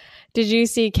anything, did you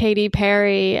see Katy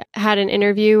Perry had an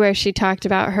interview where she talked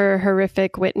about her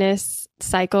horrific Witness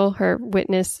cycle, her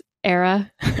Witness era?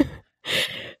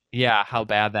 Yeah, how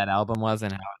bad that album was,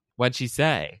 and what'd she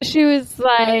say? She was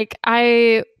like,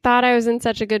 I thought I was in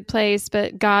such a good place,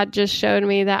 but God just showed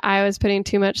me that I was putting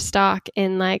too much stock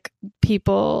in like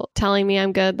people telling me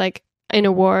I'm good, like in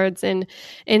awards and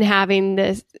in having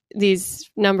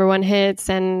these number one hits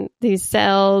and these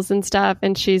sales and stuff.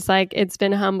 And she's like, it's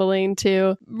been humbling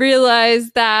to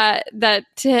realize that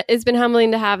it's been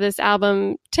humbling to have this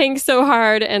album tank so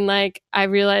hard. And like, I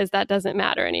realized that doesn't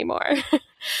matter anymore,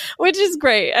 which is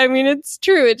great. I mean, it's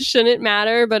true. It shouldn't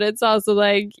matter, but it's also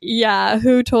like, yeah,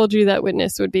 who told you that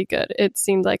Witness would be good? It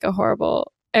seemed like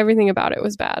everything about it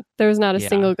was bad. There was not a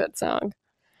single good song.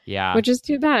 Yeah. Which is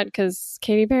too bad, because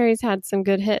Katy Perry's had some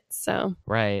good hits, so.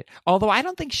 Right. Although I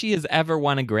don't think she has ever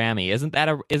won a Grammy. Isn't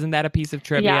that a piece of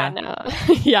trivia? Yeah, no.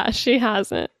 Yeah, she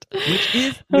hasn't. Which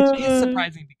is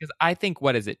surprising, because I think,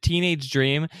 what is it? Teenage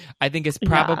Dream, I think, is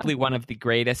probably one of the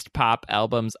greatest pop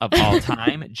albums of all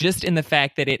time. Just in the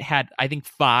fact that it had, I think,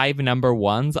 5 number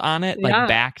ones on it, like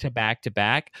back to back to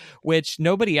back, which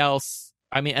nobody else,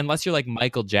 I mean, unless you're like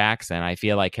Michael Jackson, I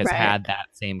feel like has had that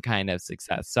same kind of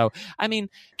success. So, I mean,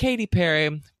 Katy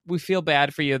Perry, we feel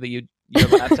bad for you that your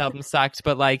last album sucked,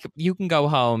 but like, you can go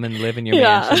home and live in your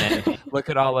mansion and look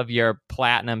at all of your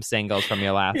platinum singles from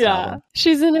your last album.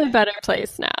 She's in a better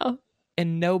place now.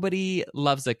 And nobody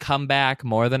loves a comeback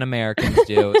more than Americans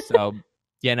do. So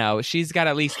You know, she's got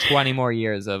at least 20 more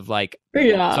years of like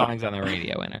songs on the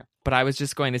radio in her. But I was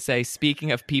just going to say,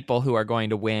 speaking of people who are going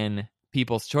to win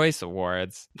People's Choice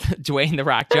Awards, Dwayne The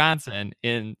Rock Johnson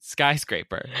in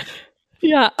Skyscraper.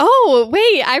 Yeah. Oh,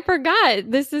 wait, I forgot.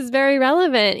 This is very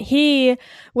relevant. He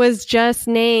was just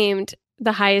named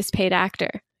the highest paid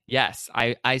actor. Yes,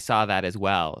 I saw that as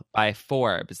well by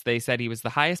Forbes. They said he was the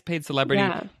highest paid celebrity.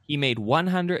 Yeah. He made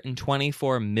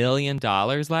 $124 million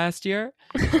last year,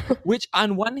 which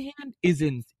on one hand is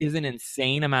an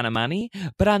insane amount of money.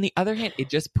 But on the other hand, it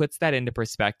just puts that into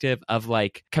perspective of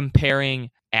like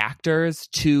comparing actors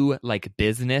to like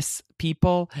business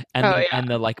people and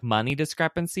the like money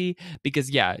discrepancy. Because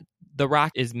The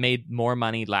Rock is made more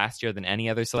money last year than any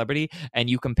other celebrity. And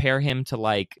you compare him to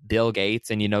like Bill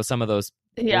Gates and, you know, some of those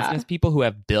business people who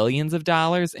have billions of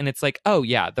dollars. And it's like, oh,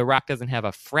 yeah, The Rock doesn't have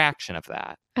a fraction of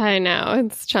that. I know,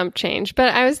 it's chump change.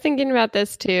 But I was thinking about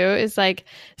this too, is like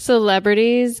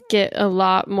celebrities get a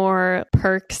lot more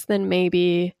perks than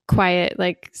maybe quiet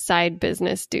like side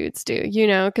business dudes do, you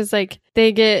know, because like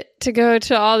they get to go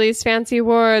to all these fancy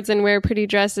awards and wear pretty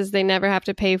dresses they never have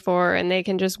to pay for, and they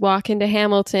can just walk into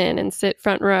Hamilton and sit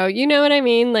front row. You know what I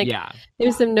mean? Like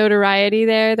there's some notoriety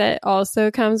there that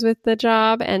also comes with the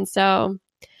job. And so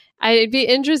I'd be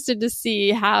interested to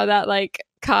see how that like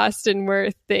cost and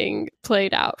worth thing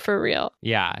played out for real.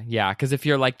 Yeah. Because if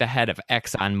you're like the head of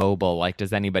ExxonMobil, like,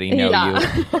 does anybody know you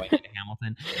going into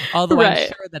Hamilton? Although I'm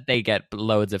sure that they get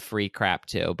loads of free crap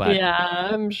too. But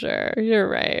I'm sure you're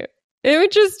right. It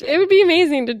would be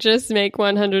amazing to just make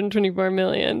 124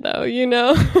 million though, you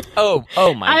know? Oh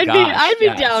my gosh. I'd be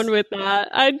down with that.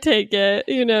 I'd take it,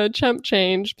 you know, chump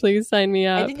change. Please sign me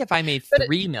up. I think if I made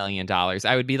 $3 million,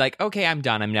 I would be like, okay, I'm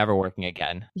done. I'm never working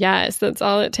again. Yes, that's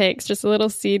all it takes. Just a little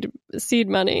seed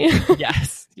money.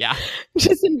 Yes. Yeah.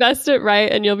 Just invest it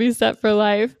right and you'll be set for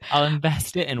life. I'll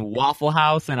invest it in Waffle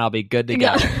House and I'll be good to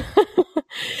go.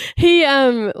 He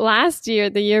last year,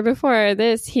 the year before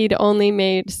this, he'd only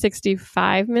made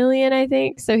 65 million, I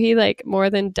think. So he like more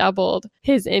than doubled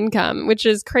his income, which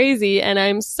is crazy. And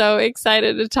I'm so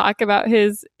excited to talk about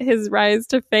his rise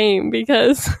to fame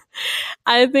because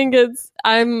I think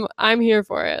I'm here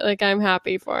for it. Like, I'm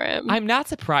happy for him. I'm not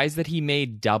surprised that he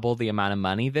made double the amount of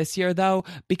money this year, though,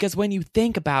 because when you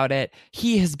think about it,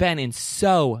 he has been in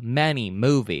so many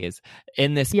movies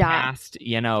in this past,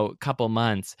 couple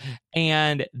months.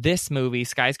 And this movie,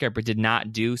 Skyscraper, did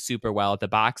not do super well at the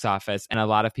box office. And a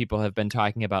lot of people have been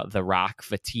talking about The Rock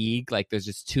fatigue. Like, there's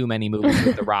just too many movies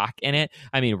with The Rock in it.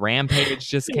 I mean, Rampage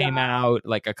just came out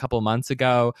like a couple months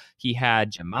ago. He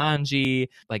had Jumanji,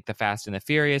 like the Fast and the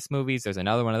Furious movies. There's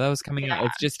another one of those coming out.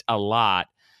 It's just a lot.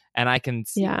 And I can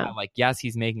see how, like, yes,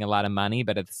 he's making a lot of money,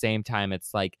 but at the same time,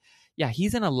 it's like, yeah,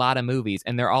 he's in a lot of movies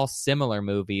and they're all similar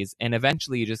movies. And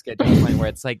eventually you just get to a point where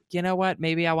it's like, you know what?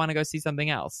 Maybe I want to go see something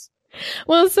else.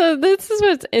 Well, so this is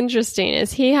what's interesting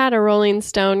is he had a Rolling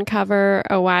Stone cover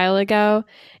a while ago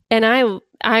and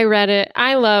I read it.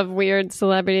 I love weird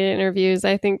celebrity interviews.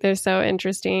 I think they're so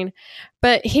interesting.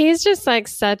 But he's just like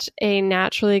such a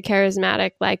naturally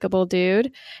charismatic, likable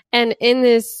dude. And in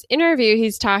this interview,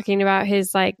 he's talking about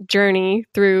his like journey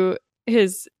through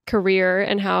his career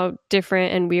and how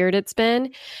different and weird it's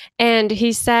been. And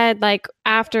he said like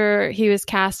after he was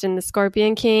cast in The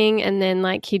Scorpion King and then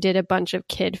like he did a bunch of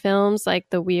kid films like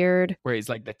the weird where he's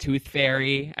like the Tooth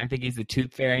Fairy. I think he's the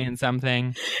Tooth Fairy in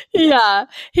something. Yeah.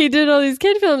 He did all these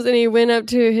kid films and he went up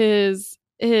to his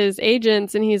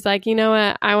agents and he's like, you know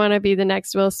what? I want to be the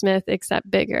next Will Smith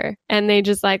except bigger. And they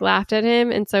just like laughed at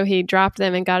him. And so he dropped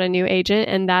them and got a new agent.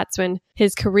 And that's when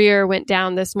his career went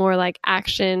down this more like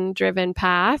action driven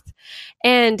path.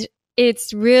 And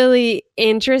it's really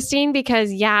interesting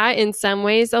because in some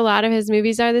ways, a lot of his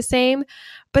movies are the same,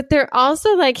 but they're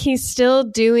also like, he's still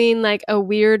doing like a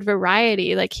weird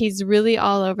variety. Like he's really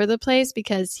all over the place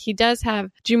because he does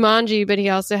have Jumanji, but he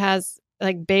also has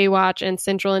like Baywatch and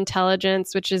Central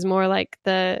Intelligence, which is more like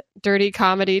the dirty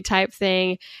comedy type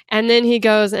thing. And then he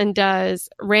goes and does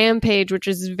Rampage, which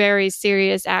is very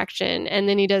serious action. And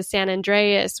then he does San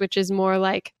Andreas, which is more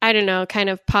like, I don't know, kind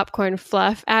of popcorn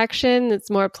fluff action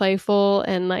that's more playful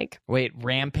and like... Wait,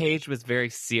 Rampage was very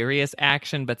serious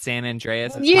action, but San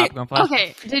Andreas is popcorn fluff?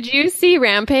 Okay, did you see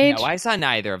Rampage? No, I saw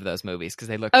neither of those movies because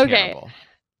they look terrible.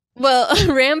 Well,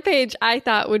 Rampage, I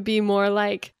thought would be more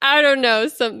like, I don't know,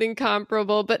 something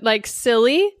comparable, but like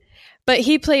silly. But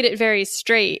he played it very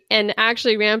straight. And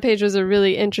actually, Rampage was a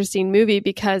really interesting movie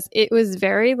because it was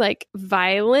very like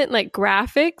violent, like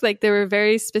graphic. Like there were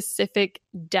very specific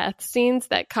death scenes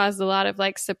that caused a lot of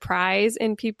like surprise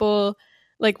in people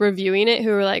like reviewing it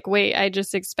who were like, wait, I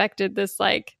just expected this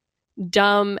like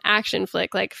dumb action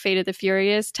flick, like Fate of the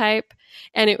Furious type.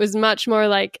 And it was much more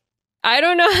like, I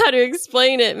don't know how to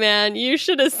explain it, man. You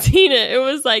should have seen it. It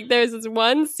was like, there's this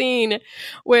one scene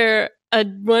where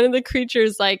one of the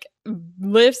creatures like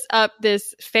lifts up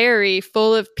this ferry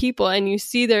full of people, and you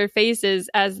see their faces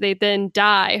as they then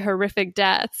die horrific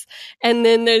deaths. And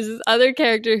then there's this other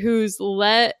character who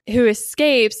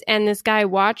escapes, and this guy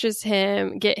watches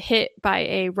him get hit by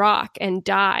a rock and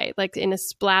die, like in a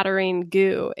splattering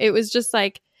goo. It was just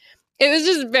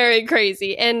very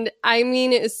crazy. And I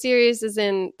mean, it was serious as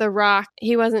in The Rock.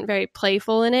 He wasn't very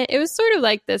playful in it. It was sort of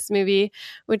like this movie,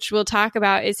 which we'll talk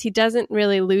about, is he doesn't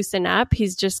really loosen up.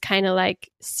 He's just kind of like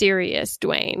serious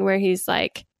Dwayne, where he's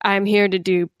like, I'm here to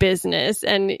do business.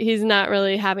 And he's not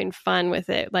really having fun with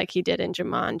it like he did in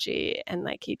Jumanji and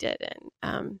like he did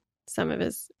in some of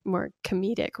his more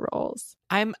comedic roles.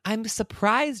 I'm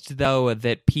surprised though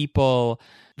that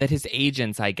his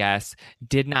agents, I guess,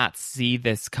 did not see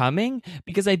this coming,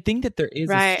 because I think that there is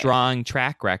a strong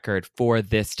track record for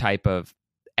this type of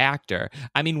actor.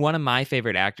 I mean, one of my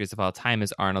favorite actors of all time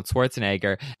is Arnold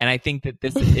Schwarzenegger, and I think that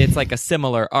it's like a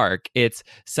similar arc. It's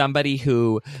somebody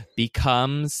who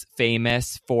becomes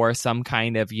famous for some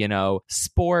kind of,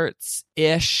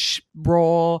 sports-ish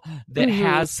role that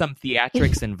has some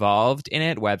theatrics involved in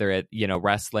it, whether it,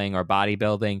 wrestling or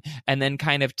bodybuilding, and then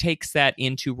kind of takes that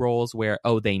into roles where,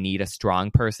 they need a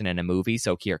strong person in a movie,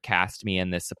 so here, cast me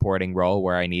in this supporting role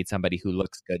where I need somebody who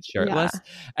looks good shirtless.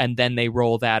 And then they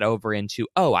roll that over into,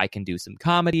 I can do some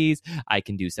comedies, I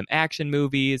can do some action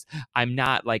movies. I'm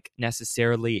not like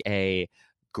necessarily a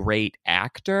great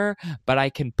actor, but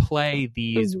I can play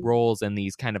these roles in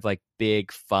these kind of like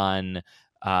big fun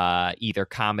either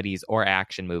comedies or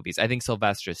action movies. I think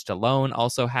Sylvester Stallone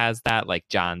also has that. Like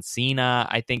John Cena,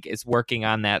 I think, is working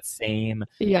on that same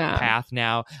path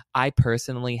now. I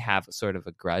personally have sort of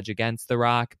a grudge against The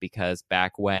Rock, because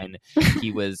back when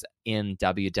he was in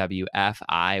WWF,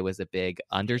 I was a big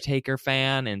Undertaker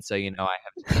fan, and so I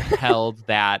have held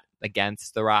that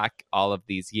against The Rock all of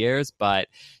these years. But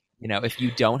if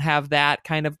you don't have that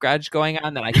kind of grudge going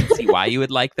on, then I can see why you would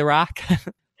like The Rock.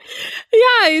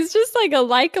 Yeah, he's just like a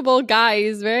likable guy.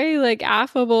 He's very like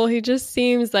affable. He just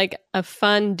seems like a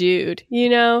fun dude,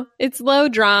 It's low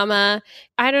drama.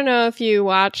 I don't know if you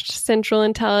watched Central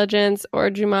Intelligence or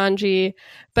Jumanji,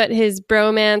 but his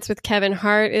bromance with Kevin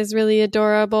Hart is really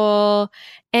adorable.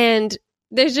 And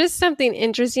there's just something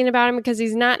interesting about him because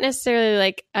he's not necessarily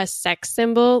like a sex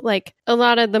symbol. Like a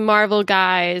lot of the Marvel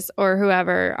guys or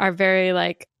whoever are very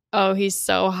like, oh, he's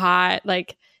so hot.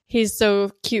 Like, he's so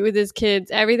cute with his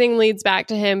kids. Everything leads back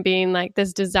to him being like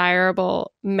this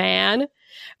desirable man.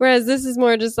 Whereas this is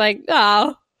more just like,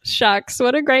 oh, shucks,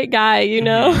 what a great guy,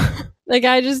 Like,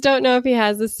 I just don't know if he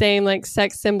has the same like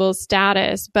sex symbol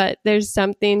status, but there's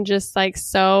something just like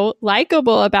so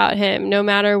likable about him, no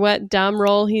matter what dumb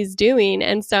role he's doing.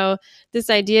 And so this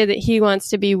idea that he wants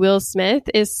to be Will Smith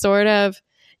is sort of,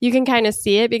 you can kind of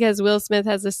see it because Will Smith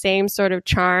has the same sort of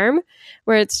charm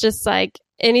where it's just like,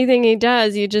 anything he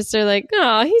does, you just are like,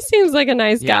 oh, he seems like a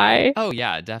nice guy. Oh,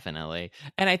 yeah, definitely.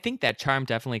 And I think that charm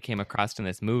definitely came across in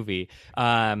this movie.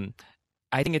 I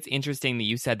think it's interesting that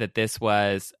you said that this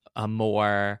was a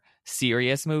more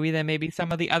serious movie than maybe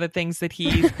some of the other things that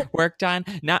he's worked on.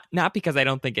 Not because I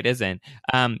don't think it isn't,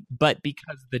 but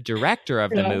because the director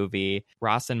of the movie,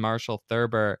 Rawson Marshall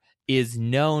Thurber, is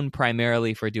known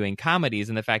primarily for doing comedies,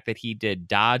 and the fact that he did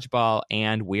Dodgeball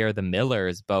and We're the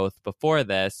Millers both before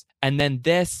this. And then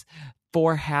this,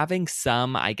 for having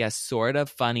some, I guess, sort of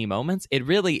funny moments, it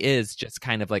really is just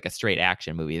kind of like a straight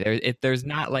action movie. There's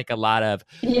not like a lot of...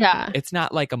 It's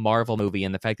not like a Marvel movie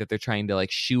in the fact that they're trying to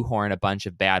like shoehorn a bunch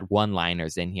of bad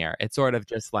one-liners in here. It's sort of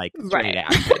just like straight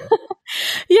action.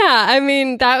 Yeah, I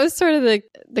mean, that was sort of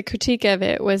the critique of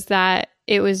it, was that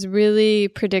it was really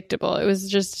predictable. It was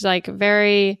just like a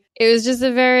very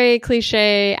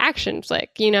cliche action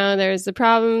flick. There's the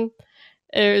problem,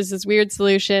 there's this weird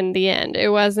solution, the end. It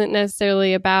wasn't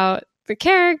necessarily about the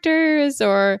characters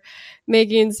or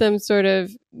making some sort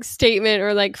of statement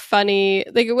or like funny,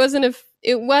 like it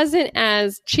wasn't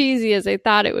as cheesy as I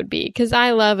thought it would be, because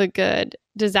I love a good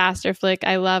disaster flick.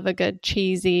 I love a good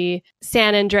cheesy.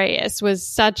 San Andreas was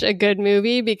such a good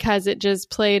movie because it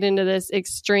just played into this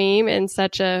extreme in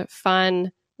such a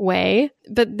fun way.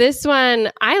 But this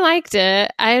one, I liked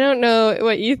it. I don't know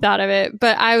what you thought of it,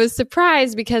 but I was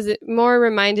surprised because it more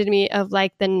reminded me of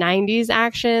like the 90s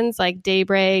actions like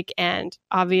Daybreak and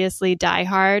obviously Die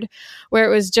Hard, where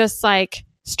it was just like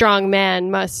strong man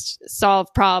must solve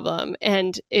problem,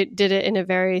 and it did it in a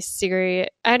very serious,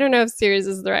 I don't know if serious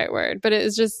is the right word, but it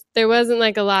was just, there wasn't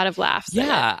like a lot of laughs.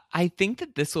 I think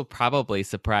that this will probably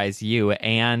surprise you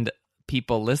and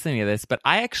people listening to this, but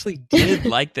I actually did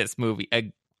like this movie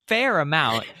a fair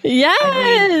amount. Yes.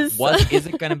 I mean, is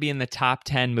it going to be in the top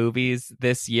 10 movies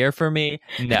this year for me?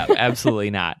 No, absolutely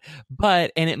not.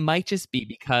 And it might just be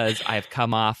because I've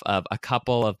come off of a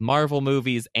couple of Marvel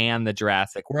movies and the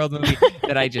Jurassic World movie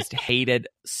that I just hated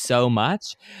so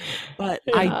much. But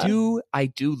yeah. I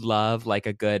do love like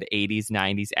a good 80s,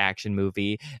 90s action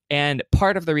movie. And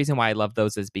part of the reason why I love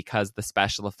those is because the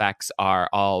special effects are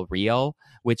all real,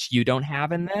 which you don't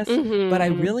have in this. Mm-hmm. But I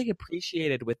really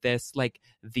appreciated with this, like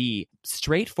the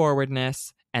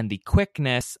straightforwardness and the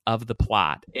quickness of the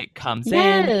plot. It comes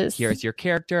in, here's your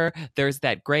character. There's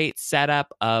that great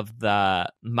setup of the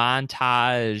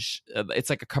montage. It's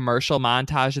like a commercial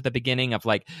montage at the beginning of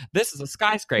like, this is a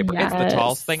skyscraper. It's the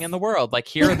tallest thing in the world. Like,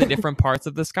 here are the different parts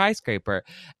of the skyscraper.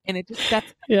 And it just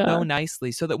sets so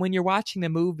nicely so that when you're watching the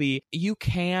movie, you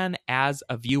can, as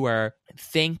a viewer,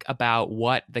 think about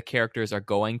what the characters are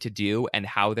going to do and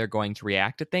how they're going to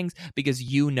react to things because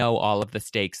you know all of the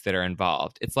stakes that are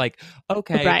involved. It's like,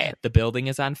 okay, the building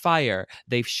is on fire.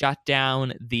 They've shut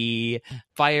down the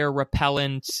fire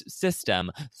repellent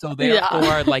system. So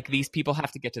therefore, like, these people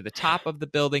have to get to the top of the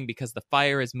building because the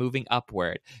fire is moving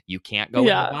upward. You can't go in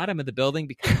the bottom of the building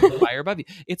because of the fire above you.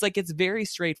 It's like, it's very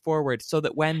straightforward so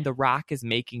that when The Rock is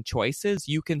making choices,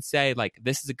 you can say like,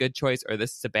 this is a good choice or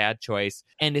this is a bad choice.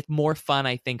 And it's more fun,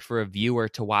 I think, for a viewer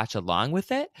to watch along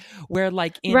with it. Where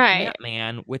like in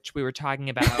Ant-Man, which we were talking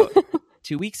about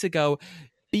 2 weeks ago,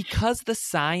 because the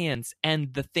science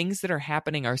and the things that are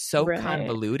happening are so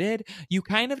convoluted, you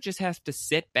kind of just have to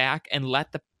sit back and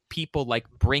let the people like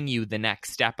bring you the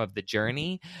next step of the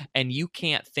journey, and you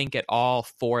can't think at all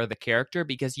for the character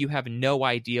because you have no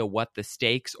idea what the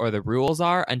stakes or the rules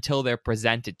are until they're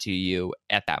presented to you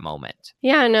at that moment.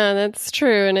 Yeah, no, that's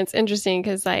true. And it's interesting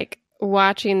because like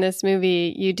watching this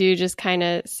movie, you do just kind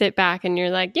of sit back and you're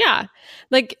like, yeah,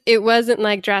 like it wasn't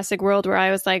like Jurassic World where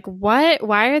I was like, what?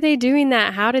 Why are they doing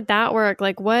that? How did that work?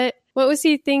 Like what was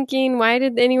he thinking? Why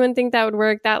did anyone think that would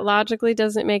work? That logically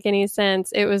doesn't make any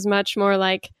sense. It was much more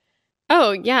like,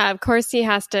 oh yeah, of course he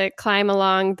has to climb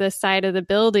along the side of the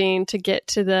building to get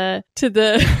to the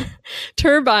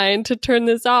turbine to turn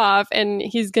this off, and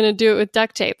he's going to do it with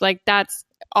duct tape. Like that's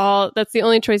the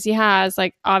only choice he has.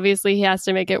 Like obviously he has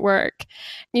to make it work.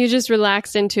 You just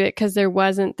relaxed into it because there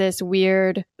wasn't this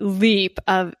weird leap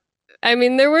of, I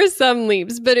mean, there were some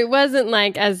leaps, but it wasn't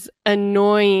like as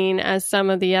annoying as some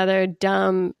of the other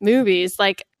dumb movies.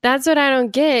 Like that's what I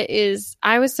don't get is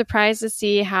I was surprised to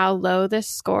see how low this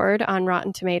scored on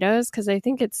Rotten Tomatoes because I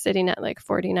think it's sitting at like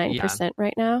 49%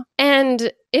 right now.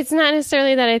 And it's not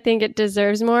necessarily that I think it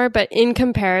deserves more, but in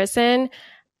comparison,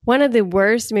 one of the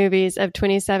worst movies of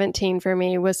 2017 for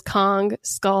me was Kong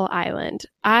Skull Island.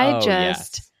 I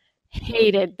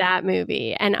hated that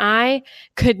movie. And I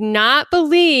could not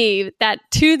believe that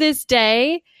to this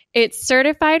day, it's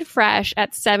certified fresh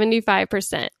at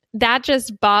 75%. That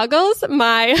just boggles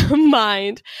my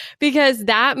mind because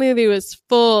that movie was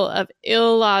full of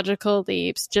illogical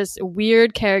leaps, just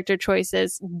weird character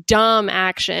choices, dumb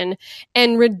action,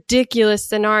 and ridiculous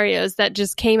scenarios that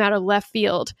just came out of left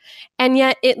field. And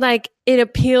yet it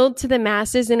appealed to the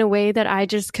masses in a way that I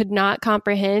just could not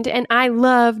comprehend. And I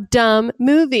love dumb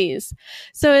movies.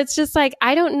 So it's just like,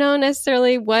 I don't know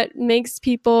necessarily what makes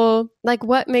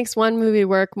one movie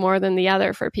work more than the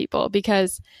other for people,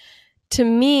 because to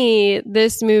me,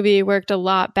 this movie worked a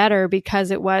lot better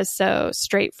because it was so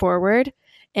straightforward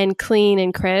and clean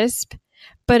and crisp.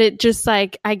 But it just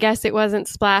like, I guess it wasn't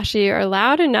splashy or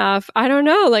loud enough. I don't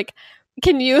know. Like,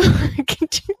 can you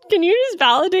just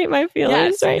validate my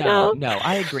feelings now? No,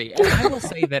 I agree. And I will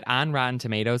say that on Rotten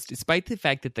Tomatoes, despite the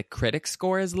fact that the critic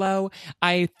score is low,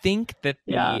 I think that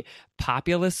the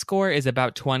populace score is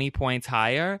about 20 points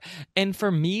higher. And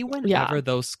for me, whenever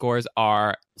those scores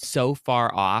are so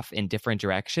far off in different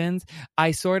directions,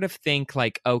 I sort of think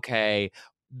like, okay,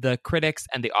 the critics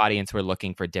and the audience were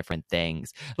looking for different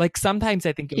things. Like sometimes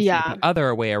I think you'll see the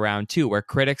other way around too, where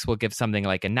critics will give something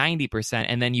like a 90%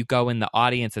 and then you go in the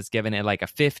audience has given it like a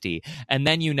 50. And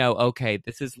then you know, okay,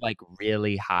 this is like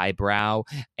really highbrow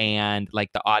and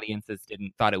like the audiences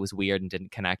thought it was weird and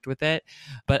didn't connect with it.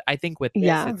 But I think with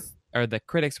this, or the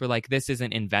critics were like, this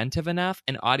isn't inventive enough.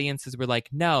 And audiences were like,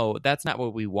 no, that's not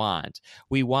what we want.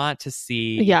 We want to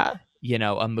see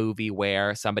a movie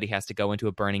where somebody has to go into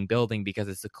a burning building because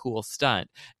it's a cool stunt.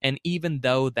 And even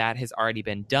though that has already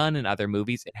been done in other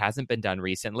movies, it hasn't been done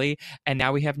recently. And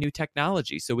now we have new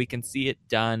technology, so we can see it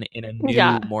done in a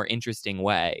new, more interesting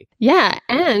way. Yeah.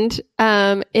 And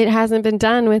it hasn't been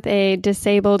done with a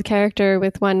disabled character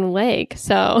with one leg.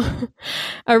 So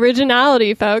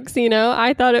originality, folks,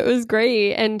 I thought it was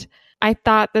great. And I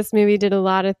thought this movie did a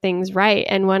lot of things right.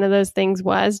 And one of those things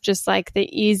was just like the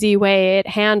easy way it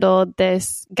handled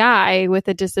this guy with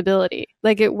a disability.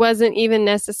 Like it wasn't even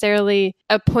necessarily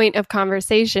a point of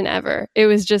conversation ever. It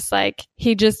was just like,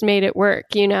 he just made it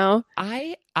work, you know?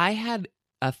 I had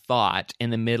a thought in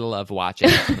the middle of watching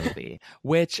this movie,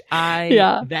 which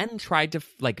I then tried to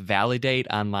like validate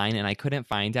online, and I couldn't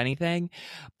find anything.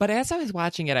 But as I was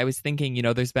watching it, I was thinking, you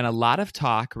know, there's been a lot of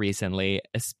talk recently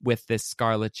with this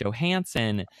Scarlett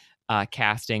Johansson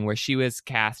casting where she was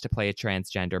cast to play a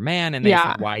transgender man, and they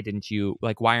said,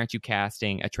 why aren't you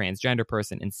casting a transgender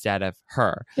person instead of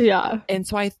her? Yeah. And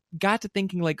so I got to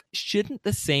thinking, like, shouldn't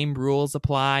the same rules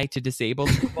apply to disabled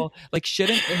people? Like,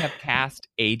 shouldn't they have cast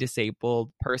a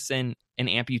disabled person, an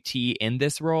amputee, in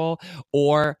this role,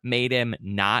 or made him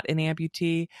not an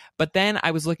amputee? But then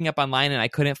I was looking up online and I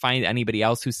couldn't find anybody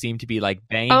else who seemed to be like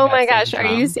banging. Oh my gosh, are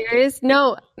you serious?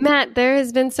 No, Matt, there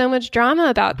has been so much drama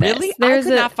about this. Really? I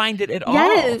could not find it at all.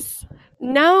 Yes.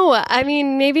 No, I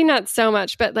mean, maybe not so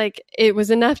much, but like it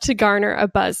was enough to garner a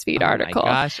BuzzFeed article. Oh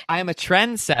my gosh, I am a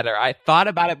trendsetter. I thought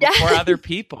about it before other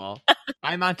people.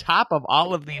 I'm on top of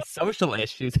all of these social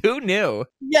issues. Who knew?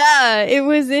 Yeah, it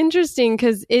was interesting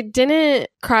because it didn't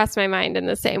cross my mind in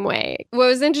the same way. What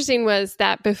was interesting was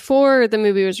that before the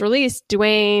movie was released,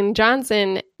 Dwayne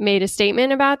Johnson made a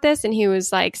statement about this, and he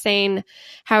was like saying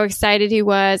how excited he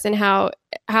was and how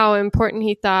important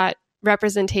he thought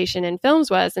representation in films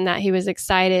was, and that he was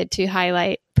excited to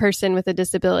highlight person with a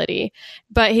disability.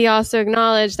 But he also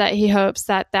acknowledged that he hopes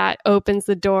that that opens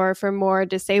the door for more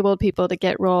disabled people to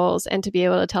get roles and to be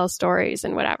able to tell stories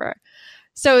and whatever.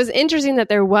 So it was interesting that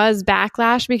there was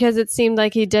backlash because it seemed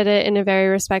like he did it in a very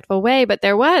respectful way, but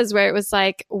there was where it was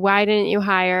like, why didn't you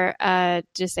hire a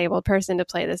disabled person to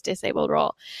play this disabled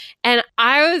role? And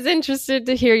I was interested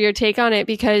to hear your take on it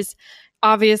because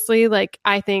obviously, like,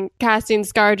 I think casting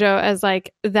ScarJo as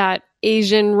like that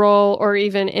Asian role, or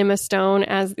even Emma Stone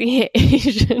as the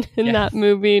Asian in that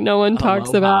movie no one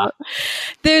talks about.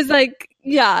 There's like,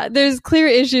 there's clear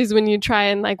issues when you try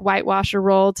and like whitewash a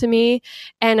role to me.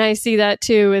 And I see that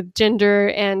too with gender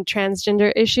and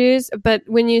transgender issues. But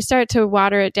when you start to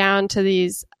water it down to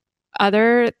these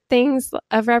other things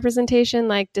of representation,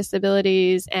 like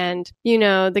disabilities and, you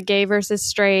know, the gay versus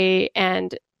straight,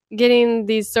 and getting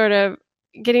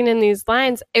in these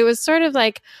lines, it was sort of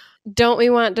like, don't we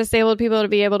want disabled people to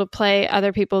be able to play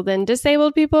other people than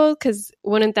disabled people? Because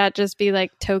wouldn't that just be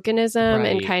like tokenism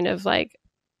and kind of like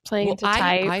playing to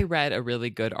type? I read a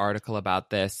really good article about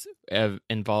this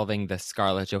involving the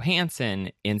Scarlett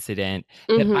Johansson incident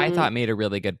that I thought made a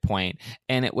really good point.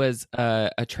 And it was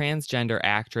a transgender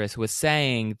actress was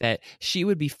saying that she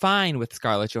would be fine with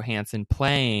Scarlett Johansson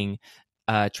playing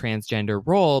a transgender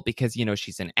role because, you know,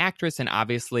 she's an actress and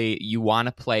obviously you want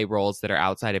to play roles that are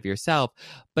outside of yourself,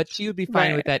 but she would be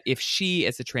fine with that if she,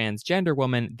 as a transgender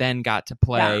woman, then got to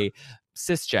play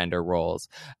cisgender roles.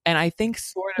 And I think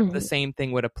sort of the same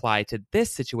thing would apply to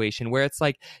this situation where it's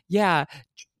like, The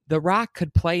Rock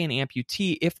could play an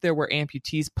amputee if there were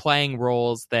amputees playing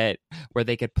roles where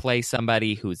they could play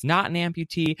somebody who's not an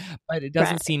amputee, but it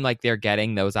doesn't seem like they're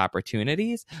getting those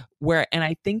opportunities. And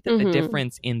I think that the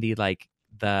difference in the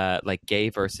gay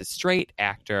versus straight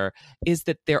actor is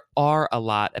that there are a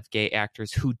lot of gay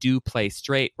actors who do play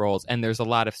straight roles, and there's a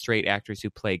lot of straight actors who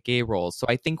play gay roles. So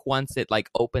I think once it like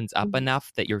opens up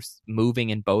enough that you're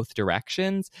moving in both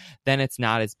directions, then it's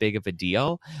not as big of a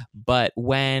deal. But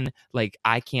when like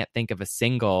I can't think of a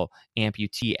single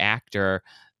amputee actor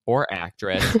or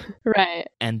actress,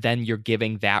 and then you're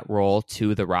giving that role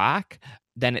to The Rock,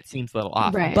 then it seems a little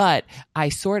off. But I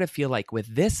sort of feel like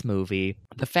with this movie,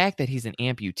 the fact that he's an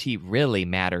amputee really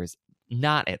matters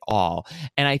not at all.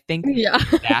 And I think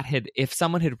if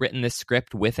someone had written this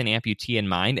script with an amputee in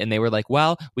mind and they were like,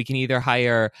 well, we can either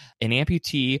hire an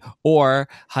amputee or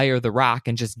hire The Rock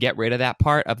and just get rid of that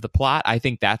part of the plot, I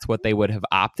think that's what they would have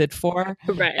opted for.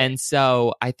 And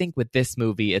so I think with this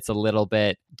movie, it's a little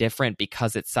bit different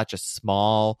because it's such a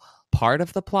small part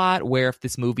of the plot, where if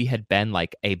this movie had been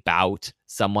like about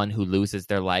someone who loses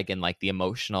their leg and like the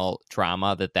emotional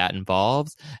trauma that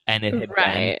involves, and it had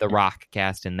been The Rock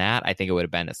cast in that, I think it would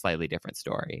have been a slightly different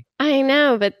story. I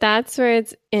know, but that's where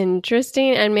it's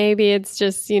interesting, and maybe it's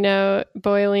just, you know,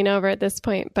 boiling over at this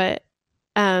point, but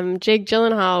Jake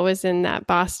Gyllenhaal was in that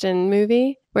Boston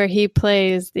movie where he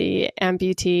plays the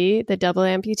amputee, the double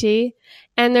amputee,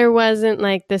 and there wasn't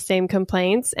like the same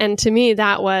complaints. And to me,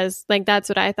 that was like, that's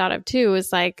what I thought of too,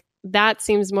 was like, that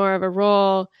seems more of a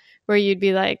role where you'd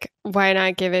be like, why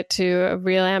not give it to a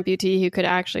real amputee who could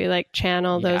actually like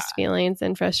channel those feelings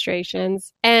and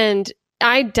frustrations? And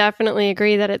I definitely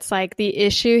agree that it's like the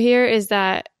issue here is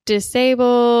that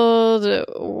disabled,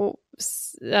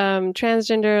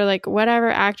 transgender, like whatever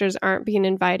actors aren't being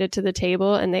invited to the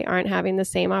table and they aren't having the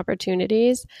same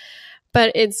opportunities.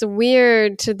 But it's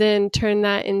weird to then turn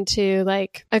that into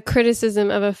like a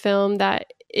criticism of a film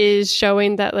that is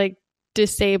showing that like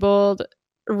disabled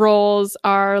roles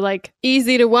are like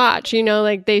easy to watch, you know,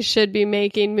 like they should be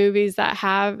making movies that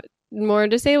have more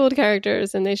disabled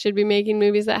characters and they should be making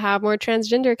movies that have more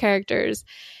transgender characters.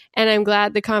 And I'm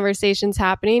glad the conversation's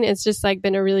happening. It's just like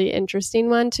been a really interesting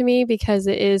one to me because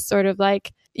it is sort of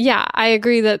like, yeah, I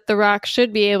agree that The Rock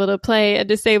should be able to play a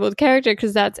disabled character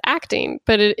because that's acting.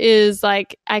 But it is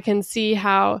like, I can see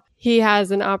how he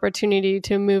has an opportunity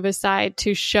to move aside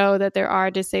to show that there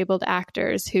are disabled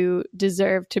actors who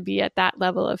deserve to be at that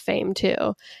level of fame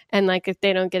too. And like, if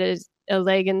they don't get a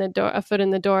leg in the door, a foot in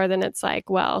the door, then it's like,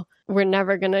 well, we're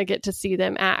never going to get to see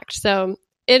them act. So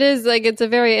it is like, it's a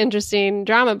very interesting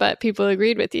drama, but people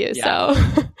agreed with you. Yeah.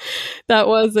 So that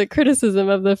was a criticism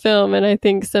of the film. And I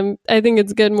think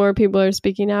it's good more people are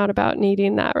speaking out about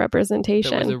needing that representation.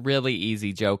 There was a really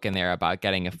easy joke in there about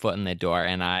getting a foot in the door.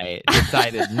 And I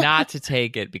decided not to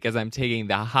take it because I'm taking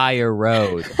the higher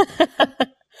road.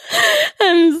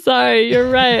 I'm sorry. You're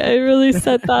right. I really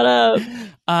set that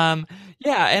up.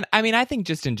 Yeah. And I mean, I think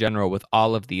just in general with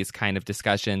all of these kind of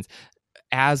discussions,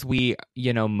 as we,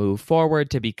 move forward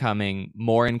to becoming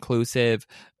more inclusive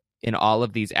in all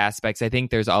of these aspects, I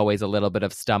think there's always a little bit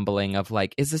of stumbling of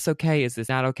like, is this okay? Is this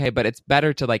not okay? But it's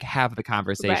better to like have the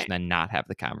conversation than not have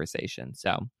the conversation.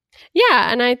 So.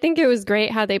 Yeah, and I think it was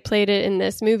great how they played it in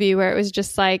this movie where it was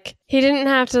just like, he didn't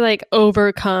have to like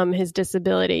overcome his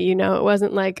disability, you know? It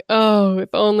wasn't like, oh, if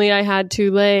only I had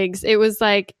two legs. It was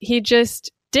like, he just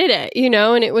did it, you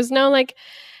know? And it was no like,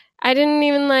 I didn't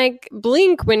even like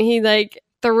blink when he like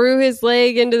threw his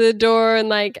leg into the door and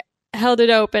like held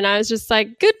it open. I was just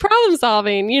like, good problem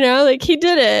solving, you know, like he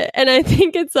did it. And I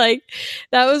think it's like,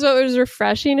 that was what was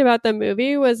refreshing about the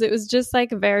movie was it was just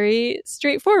like very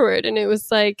straightforward. And it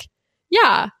was like,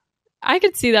 yeah, I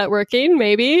could see that working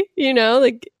maybe, you know,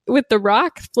 like with The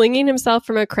Rock flinging himself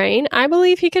from a crane. I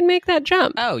believe he can make that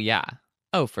jump. Oh, yeah.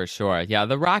 Oh, for sure. Yeah,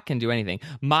 The Rock can do anything.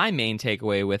 My main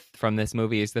takeaway from this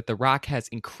movie is that The Rock has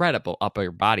incredible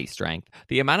upper body strength.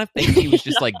 The amount of things he was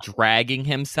just like dragging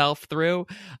himself through,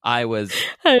 I was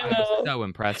so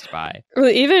impressed by. Well,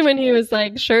 even when he was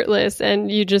like shirtless and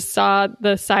you just saw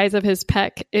the size of his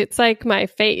pec, it's like my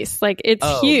face. Like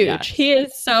it's huge. Yes. He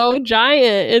is so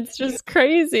giant. It's just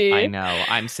crazy. I know.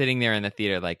 I'm sitting there in the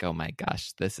theater like, oh my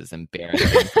gosh, this is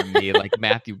embarrassing for me. Like,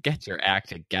 Matthew, get your act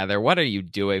together. What are you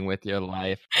doing with your life?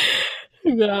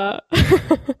 Yeah.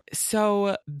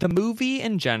 So the movie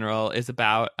in general is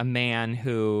about a man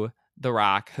The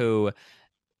Rock, who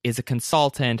is a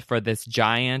consultant for this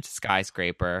giant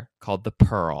skyscraper called the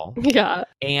Pearl. Yeah.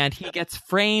 And he gets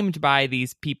framed by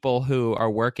these people who are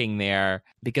working there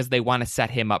because they want to set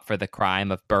him up for the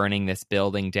crime of burning this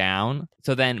building down.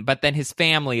 But then his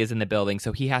family is in the building,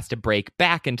 so he has to break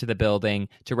back into the building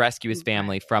to rescue his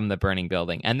family from the burning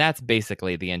building. And that's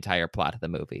basically the entire plot of the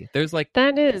movie. There's like...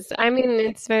 That is. I mean,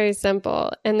 it's very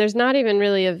simple. And there's not even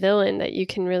really a villain that you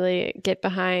can really get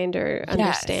behind or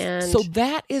understand. So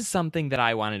that is something that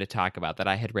I wanted to talk about that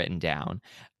I had written down.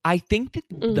 I think that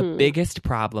the biggest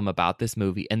problem about this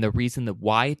movie and the reason that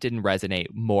why it didn't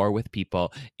resonate more with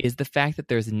people is the fact that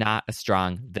there's not a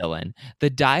strong villain.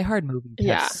 The Die Hard movie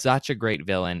has such a great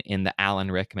villain in the Alan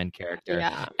Rickman character.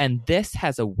 Yeah. And this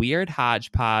has a weird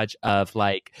hodgepodge of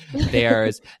like,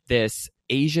 there's this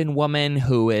Asian woman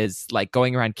who is like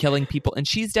going around killing people, and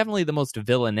she's definitely the most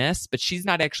villainous, but she's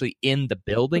not actually in the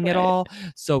building at all.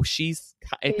 So she's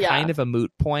kind of a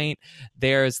moot point.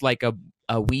 There's like a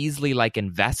Weasley like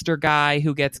investor guy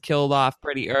who gets killed off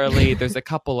pretty early. There's a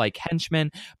couple like henchmen,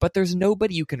 but there's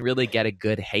nobody you can really get a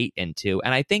good hate into.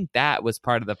 And I think that was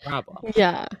part of the problem.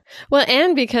 Yeah. Well,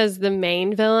 and because the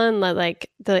main villain, like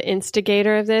the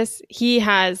instigator of this, he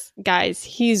has guys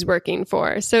he's working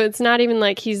for. So it's not even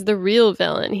like he's the real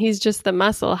villain. He's just the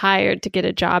muscle hired to get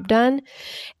a job done.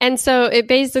 And so it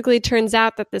basically turns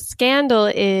out that the scandal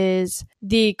is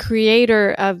the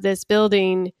creator of this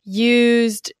building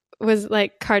was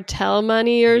like cartel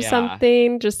money or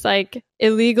something, just like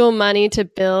illegal money to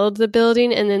build the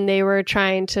building. And then they were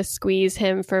trying to squeeze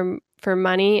him for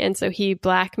money. And so he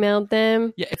blackmailed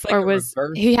them. Yeah, it's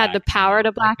like he had the power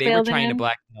to blackmail them. They were trying to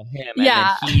blackmail him. And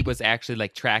then he was actually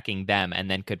like tracking them and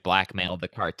then could blackmail the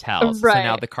cartels. Right. So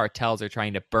now the cartels are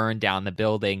trying to burn down the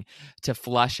building to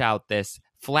flush out this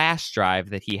flash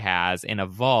drive that he has in a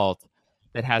vault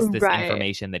that has this Right.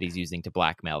 information that he's using to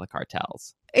blackmail the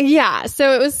cartels. Yeah,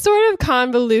 so it was sort of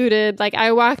convoluted. Like,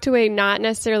 I walked away not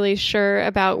necessarily sure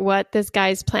about what this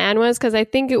guy's plan was, because I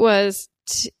think it was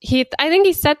I think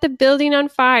he set the building on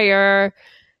fire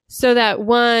so that,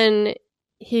 one,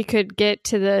 he could get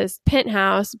to the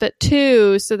penthouse, but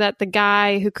two, so that the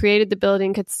guy who created the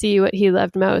building could see what he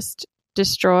loved most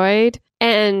destroyed.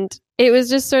 And it was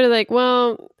just sort of like,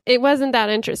 well, it wasn't that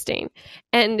interesting.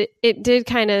 And it did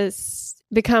kind of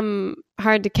become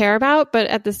hard to care about, but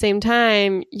at the same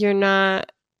time, you're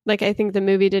not, like, I think the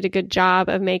movie did a good job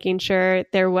of making sure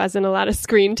there wasn't a lot of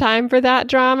screen time for that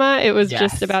drama. It was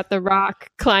just about The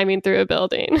Rock climbing through a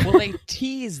building. Well, they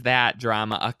teased that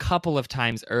drama a couple of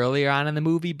times earlier on in the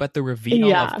movie, but the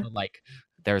reveal of the, like,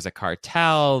 there's a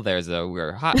cartel,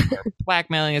 we're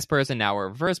blackmailing this person, now we're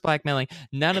reverse blackmailing.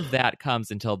 None of that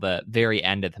comes until the very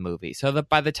end of the movie. So that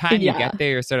by the time you get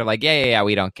there, you're sort of like, yeah,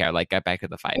 we don't care. Like, get back to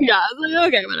the fight. Yeah, I was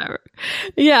like, okay, whatever.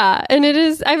 Yeah, and it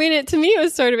is, I mean, to me, it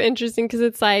was sort of interesting because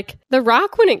it's like, The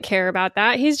Rock wouldn't care about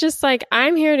that. He's just like,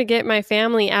 I'm here to get my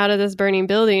family out of this burning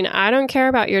building. I don't care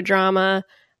about your drama.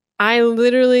 I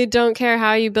literally don't care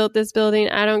how you built this building.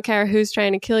 I don't care who's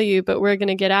trying to kill you, but we're going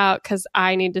to get out because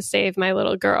I need to save my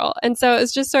little girl. And so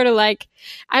it's just sort of like,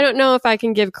 I don't know if I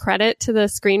can give credit to the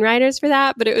screenwriters for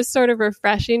that, but it was sort of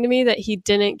refreshing to me that he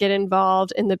didn't get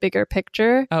involved in the bigger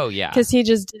picture. Oh, yeah. Because he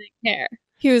just didn't care.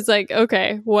 He was like,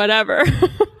 okay, whatever.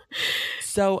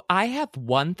 So I have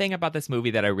one thing about this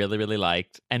movie that I really, really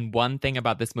liked, and one thing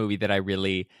about this movie that I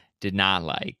really did not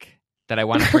like, that I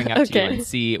want to bring up to you and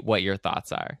see what your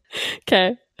thoughts are.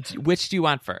 Okay. Which do you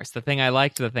want first? The thing I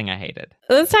liked or the thing I hated?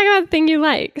 Let's talk about the thing you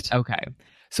liked. Okay.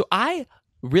 So I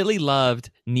really loved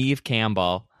Neve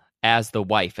Campbell as the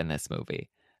wife in this movie.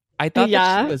 I thought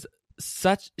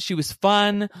that she was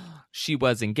fun. She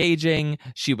was engaging.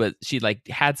 She like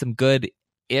had some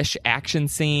good-ish action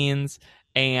scenes.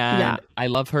 And I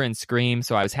love her in Scream,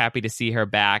 so I was happy to see her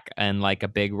back in like a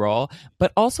big role.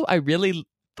 But also I really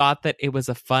thought that it was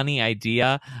a funny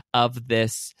idea of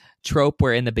this trope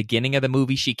where in the beginning of the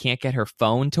movie she can't get her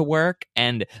phone to work,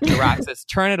 and The Rock says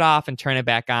turn it off and turn it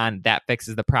back on. That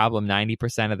fixes the problem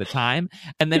 90% of the time.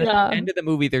 And then at the end of the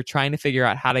movie they're trying to figure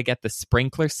out how to get the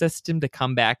sprinkler system to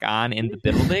come back on in the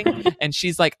building, and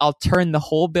she's like, I'll turn the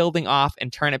whole building off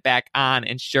and turn it back on,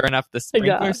 and sure enough the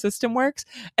sprinkler system works.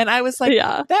 And I was like,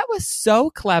 that was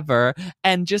so clever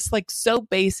and just like so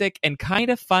basic and kind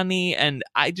of funny, and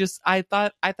I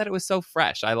thought it was so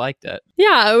fresh. I liked it.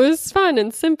 Yeah, it was fun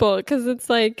and simple because it's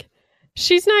like,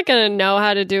 she's not going to know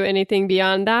how to do anything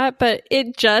beyond that, but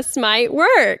it just might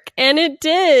work. And it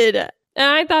did. And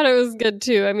I thought it was good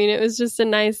too. I mean, it was just a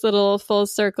nice little full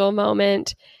circle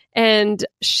moment. And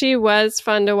she was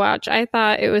fun to watch. I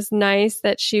thought it was nice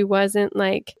that she wasn't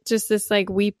like just this like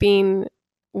weeping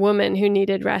woman who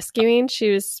needed rescuing.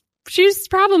 She was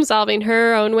problem solving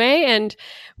her own way. And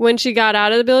when she got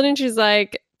out of the building, she's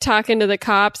like talking to the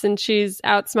cops and she's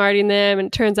outsmarting them. And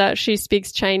it turns out she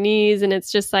speaks Chinese, and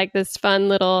it's just like this fun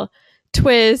little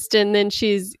twist. And then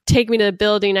she's, take me to the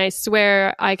building. I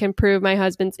swear I can prove my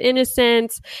husband's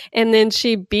innocence. And then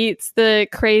she beats the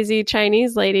crazy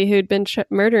Chinese lady who'd been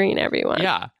murdering everyone.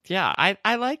 Yeah.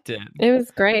 I liked it. It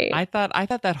was great. I thought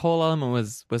that whole element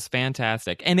was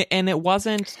fantastic, and it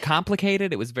wasn't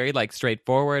complicated. It was very like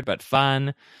straightforward but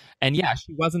fun. And yeah,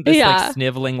 she wasn't this like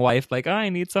sniveling wife, like, oh, I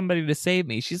need somebody to save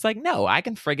me. She's like, no, I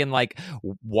can friggin' like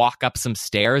walk up some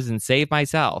stairs and save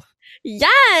myself.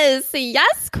 Yes,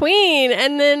 queen.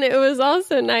 And then it was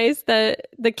also nice that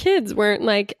the kids weren't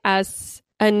like as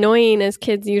annoying as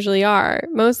kids usually are,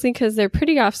 mostly because they're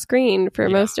pretty off screen for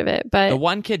most of it. But the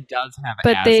one kid does have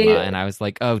asthma, and I was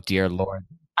like, oh dear Lord.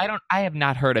 I have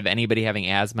not heard of anybody having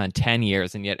asthma in 10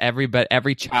 years, and yet every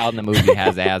child in the movie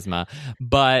has asthma.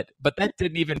 But that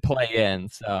didn't even play in,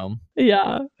 so.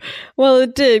 Yeah. Well,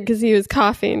 it did, because he was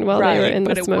coughing while they were in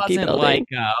the smoky building. But it wasn't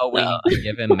like, we need to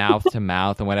give him mouth to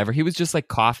mouth and whatever. He was just like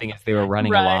coughing as they were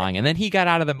running along. And then he got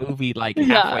out of the movie like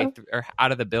halfway through, or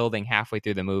out of the building halfway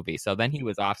through the movie. So then he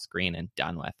was off screen and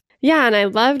done with. Yeah, and I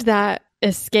loved that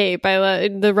escape.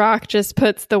 The Rock just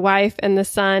puts the wife and the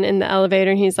son in the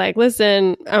elevator, and he's like,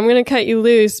 listen, I'm going to cut you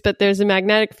loose, but there's a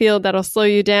magnetic field that'll slow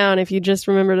you down if you just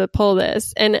remember to pull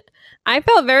this. And I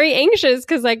felt very anxious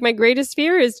because like my greatest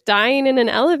fear is dying in an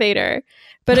elevator.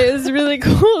 But it was really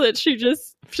cool that she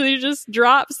just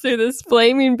drops through this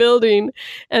flaming building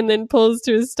and then pulls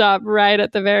to a stop right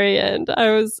at the very end.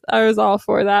 I was all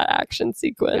for that action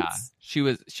sequence. Yeah.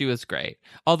 She was great.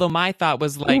 Although my thought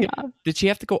was like, did she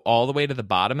have to go all the way to the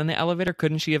bottom in the elevator?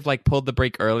 Couldn't she have like pulled the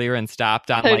brake earlier and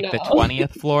stopped on like the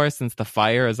 20th floor since the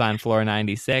fire is on floor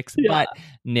 96? Yeah. But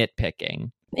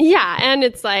nitpicking. Yeah, and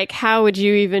it's like, how would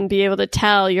you even be able to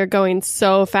tell you're going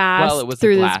so fast Well, it was a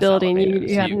through this glass building? elevator, You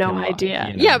so have you no can, idea.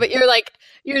 you know. Yeah, but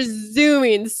you're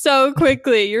zooming so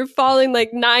quickly. You're falling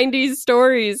like 90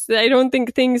 stories. I don't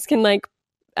think things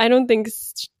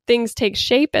take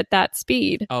shape at that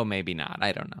speed. Oh, maybe not.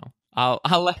 I don't know.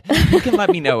 You can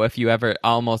let me know if you ever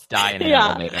almost die in an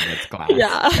elevator that's glass.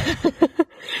 Yeah.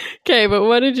 Okay, but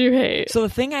what did you hate? So the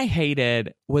thing I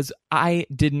hated was I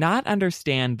did not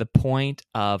understand the point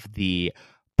of the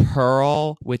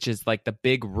Pearl, which is like the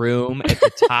big room at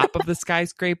the top of the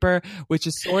skyscraper, which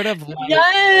is sort of like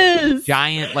a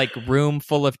giant like room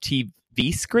full of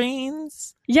TV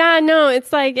screens. Yeah, no,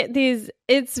 it's like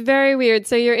it's very weird.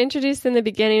 So you're introduced in the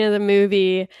beginning of the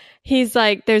movie. He's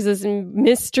like, there's this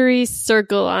mystery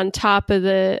circle on top of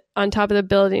the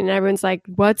building, and everyone's like,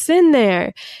 what's in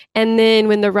there? And then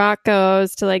when The Rock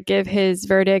goes to like give his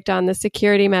verdict on the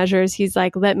security measures, he's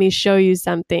like, let me show you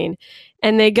something.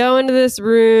 And they go into this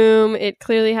room. It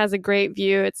clearly has a great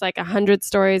view. It's like 100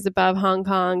 stories above Hong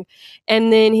Kong.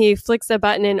 And then he flicks a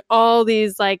button and all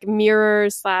these like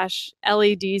mirrors /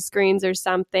 LED screens or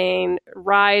something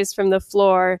rise from the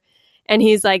floor. And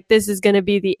he's like, this is going to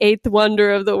be the 8th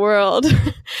wonder of the world.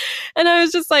 And I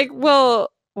was just like,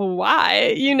 well,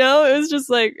 why? You know, it was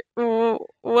just like,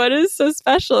 what is so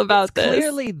special about this?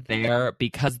 Clearly there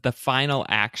because the final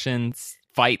action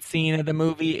fight scene of the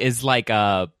movie is like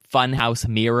a funhouse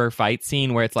mirror fight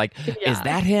scene where it's like, is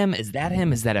that him? Is that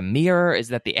him? Is that a mirror? Is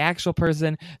that the actual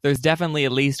person? There's definitely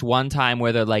at least one time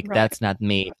where they're like, that's not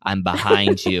me. I'm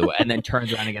behind you. And then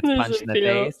turns around and gets punched in the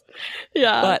face.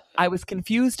 Yeah. But I was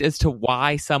confused as to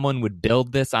why someone would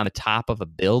build this on the top of a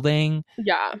building.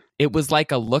 Yeah. It was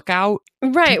like a lookout.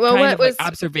 Right. Well, what was like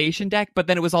observation deck, but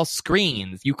then it was all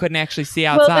screens. You couldn't actually see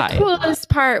outside. Well, the coolest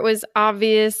part was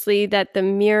obviously that the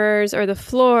mirrors or the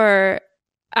floor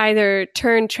either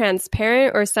turned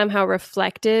transparent or somehow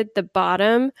reflected the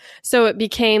bottom. So it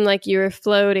became like you were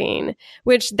floating,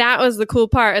 which that was the cool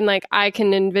part. And like, I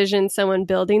can envision someone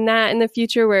building that in the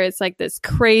future where it's like this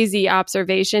crazy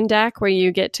observation deck where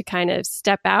you get to kind of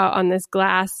step out on this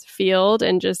glass field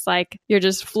and just like, you're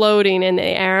just floating in the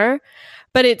air.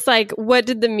 But it's like, what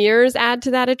did the mirrors add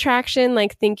to that attraction?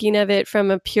 Like thinking of it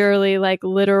from a purely like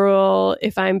literal,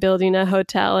 if I'm building a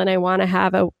hotel and I want to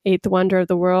have a 8th wonder of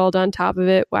the world on top of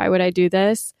it, why would I do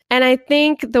this? And I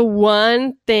think the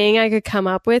one thing I could come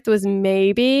up with was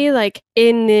maybe like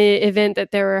in the event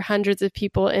that there were hundreds of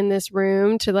people in this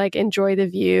room to like enjoy the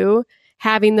view,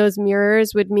 having those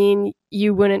mirrors would mean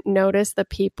you wouldn't notice the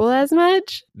people as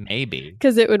much. Maybe.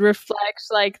 Because it would reflect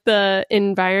like the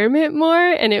environment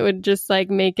more and it would just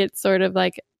like make it sort of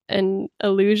like an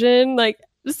illusion. Like,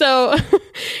 so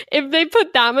if they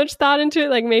put that much thought into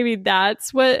it, like maybe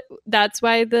that's why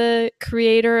the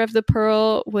creator of the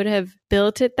Pearl would have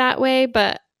built it that way.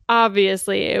 But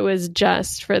obviously it was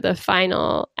just for the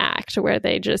final act where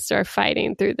they just are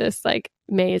fighting through this like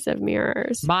maze of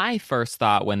mirrors. My first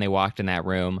thought when they walked in that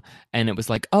room and it was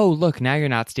like, oh, look, now you're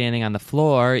not standing on the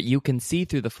floor. You can see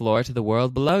through the floor to the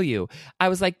world below you. I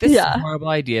was like, this is a horrible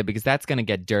idea because that's going to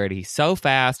get dirty so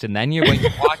fast. And then when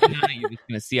you're walking on it, you're just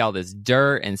going to see all this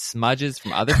dirt and smudges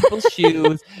from other people's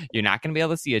shoes. You're not going to be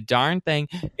able to see a darn thing.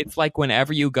 It's like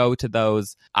whenever you go to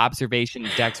those observation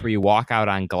decks where you walk out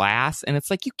on glass and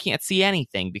it's like you can't see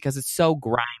anything because it's so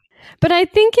grimy. But I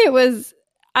think it was,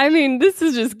 I mean, this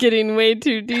is just getting way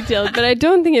too detailed, but I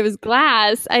don't think it was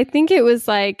glass. I think it was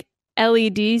like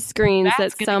LED screens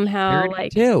that somehow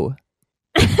like too.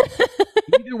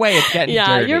 Either way, it's getting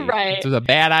dirty. You're right. It was a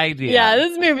bad idea. Yeah,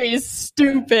 this movie is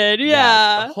stupid.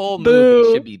 Yeah. The whole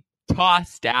movie should be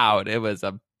tossed out. It was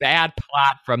a bad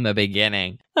plot from the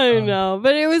beginning. I know,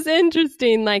 but it was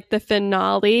interesting, like the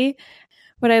finale.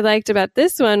 What I liked about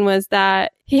this one was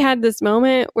that he had this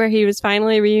moment where he was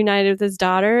finally reunited with his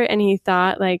daughter and he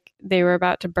thought like they were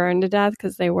about to burn to death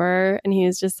because they were. And he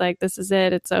was just like, this is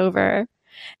it. It's over.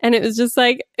 And it was just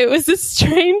like, it was a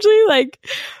strangely like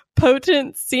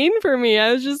potent scene for me.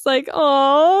 I was just like,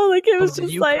 oh, like it was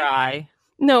just like. Cry?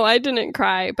 No, I didn't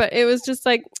cry, but it was just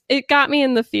like, it got me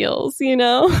in the feels, you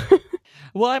know?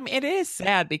 Well, I mean, it is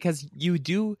sad because you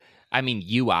do. I mean,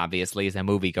 you obviously, as a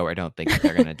moviegoer, don't think that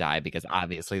they're going to die because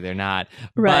obviously they're not.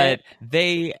 Right.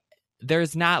 But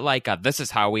there's not like this is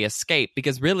how we escape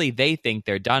because really they think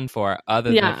they're done for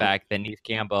other than the fact that Neve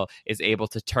Campbell is able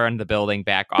to turn the building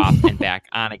back off and back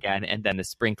on again. And then the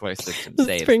sprinkler system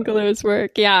saves sprinklers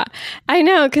work. Yeah, I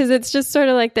know. Cause it's just sort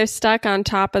of like they're stuck on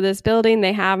top of this building.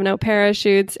 They have no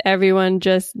parachutes. Everyone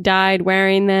just died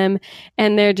wearing them.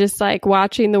 And they're just like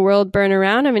watching the world burn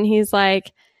around him. And he's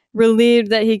like,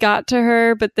 relieved that he got to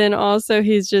her, but then also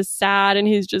he's just sad and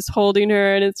he's just holding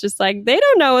her, and it's just like they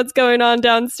don't know what's going on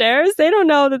downstairs. They don't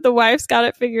know that the wife's got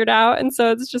it figured out. And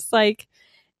so it's just like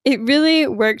it really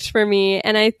worked for me.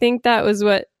 And I think that was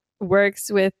what works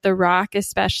with The Rock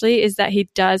especially, is that he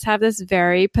does have this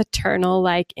very paternal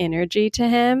like energy to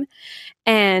him.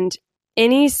 And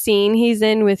any scene he's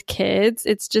in with kids,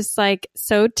 it's just like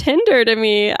so tender to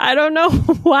me. I don't know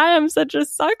why I'm such a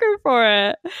sucker for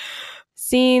it.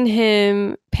 Seeing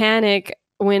him panic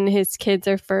when his kids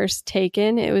are first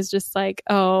taken, it was just like,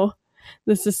 oh,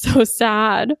 this is so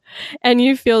sad. And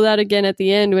you feel that again at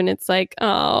the end when it's like,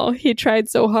 oh, he tried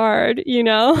so hard, you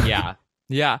know?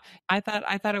 Yeah. I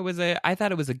thought it was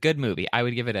a good movie. I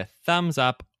would give it a thumbs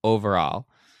up overall.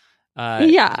 Do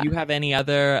you have any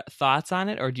other thoughts on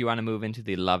it, or do you want to move into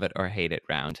the love it or hate it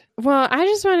round? Well, I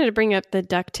just wanted to bring up the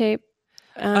duct tape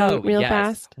real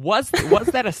fast. Was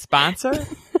that a sponsor?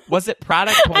 Was it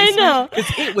product placement? I know.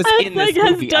 Because it was in this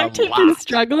movie has duct tape been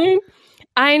struggling?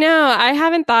 I know. I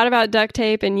haven't thought about duct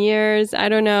tape in years. I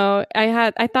don't know.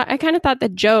 I kind of thought the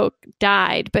joke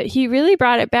died, but he really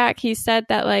brought it back. He said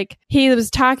that like he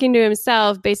was talking to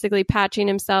himself, basically patching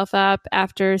himself up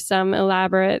after some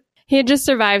elaborate. He had just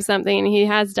survived something and he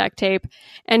has duct tape,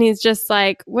 and he's just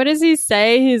like, what does he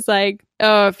say? He's like,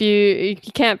 oh, if you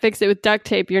can't fix it with duct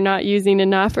tape, you're not using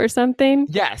enough or something.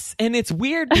 Yes. And it's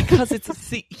weird because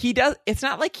it's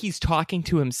not like he's talking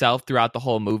to himself throughout the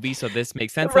whole movie. So this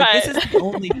makes sense. Right. Like, this is the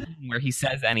only thing where he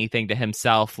says anything to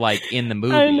himself, like in the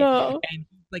movie. I know. And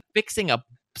he's like fixing a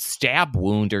stab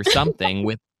wound or something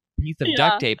with a piece of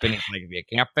duct tape. And he's like, if you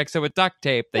can't fix it with duct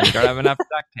tape, then you don't have enough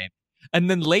duct tape. And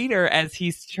then later, as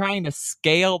he's trying to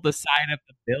scale the side of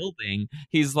the building,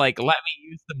 he's like, let me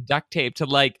use some duct tape to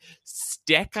like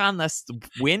stick on the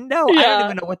window. Yeah. I don't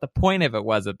even know what the point of it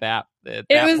was at that it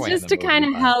was point just to kind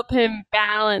of help him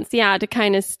balance. Yeah, to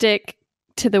kind of stick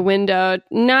to the window,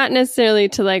 not necessarily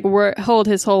to like hold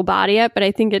his whole body up, but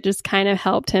I think it just kind of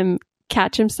helped him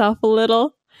catch himself a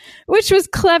little, which was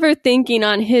clever thinking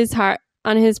on his part,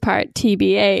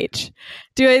 TBH.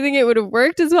 Do I think it would have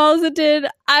worked as well as it did?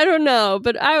 I don't know,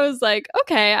 but I was like,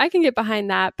 okay, I can get behind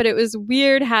that. But it was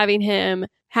weird having him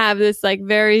have this like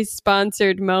very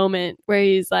sponsored moment where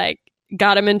he's like,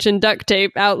 gotta mention duct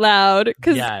tape out loud,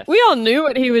 because we all knew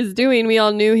what he was doing. We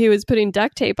all knew he was putting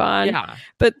duct tape on. Yeah.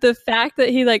 But the fact that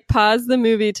he like paused the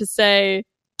movie to say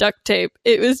duct tape,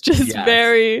 it was just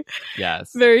very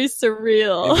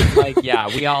surreal. It was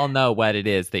like, we all know what it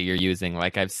is that you're using.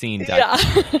 Like, I've seen duct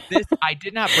tape. I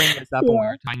did not bring this up when we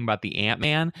were talking about the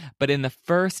Ant-Man, but in the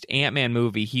first Ant-Man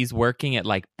movie, he's working at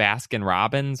like Baskin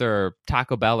Robbins or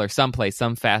Taco Bell or someplace,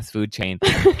 some fast food chain.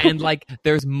 And like,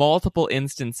 there's multiple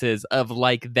instances of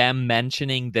like them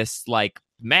mentioning this like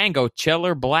mango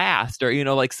chiller blast, or you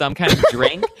know, like some kind of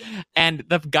drink. And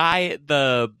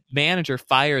the manager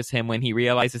fires him when he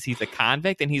realizes he's a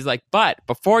convict, and he's like, but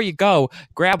before you go,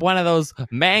 grab one of those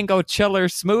mango chiller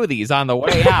smoothies on the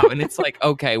way out. And it's like,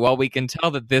 okay, well, we can tell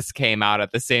that this came out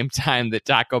at the same time that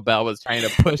Taco Bell was trying to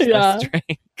push this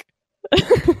drink.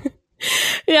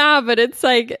 Yeah, but it's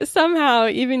like somehow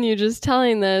even you just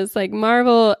telling this, like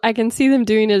Marvel, I can see them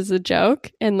doing it as a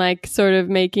joke and like sort of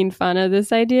making fun of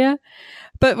this idea.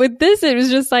 But with this, it was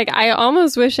just like, I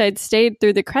almost wish I'd stayed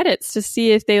through the credits to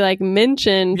see if they like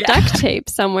mentioned duct tape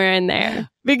somewhere in there,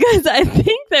 because I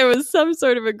think there was some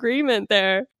sort of agreement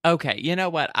there. Okay, you know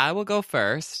what? I will go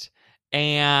first.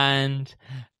 And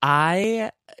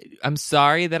I'm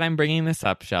sorry that I'm bringing this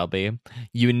up, Shelby.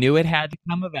 You knew it had to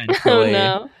come eventually. Oh,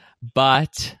 no.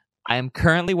 But I am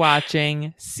currently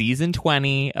watching season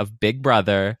 20 of Big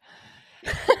Brother.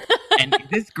 And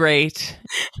it is great,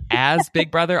 as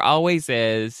Big Brother always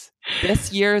is.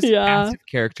 This year's cast of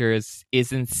characters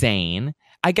is insane.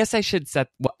 I guess I should set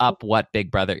up what Big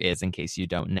Brother is in case you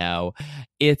don't know.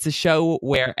 It's a show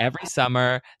where every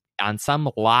summer, on some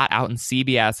lot out in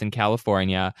CBS in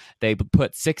California, they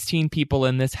put 16 people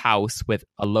in this house with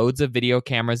loads of video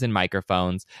cameras and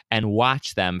microphones and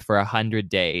watch them for 100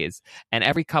 days. And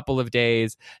every couple of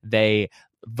days, they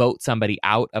vote somebody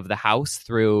out of the house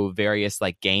through various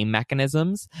like game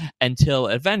mechanisms until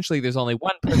eventually there's only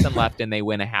one person left and they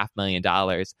win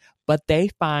 $500,000. But they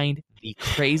find the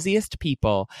craziest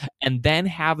people and then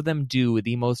have them do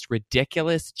the most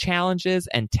ridiculous challenges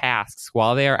and tasks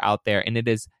while they are out there. And it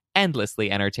is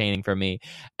endlessly entertaining for me.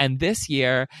 And this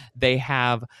year they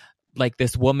have like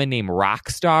this woman named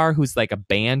Rockstar, who's like a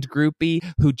band groupie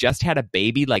who just had a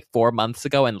baby like 4 months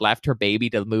ago and left her baby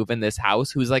to move in this house,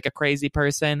 who's like a crazy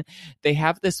person. They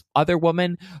have this other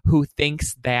woman who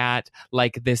thinks that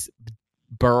like this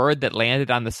bird that landed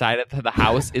on the side of the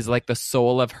house is like the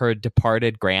soul of her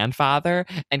departed grandfather,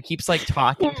 and keeps like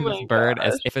talking to this bird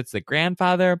as if it's the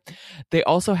grandfather. They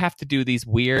also have to do these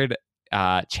weird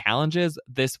challenges.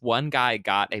 This one guy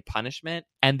got a punishment,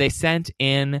 and they sent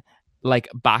in like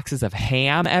boxes of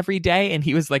ham every day, and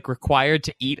he was like required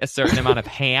to eat a certain amount of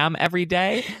ham every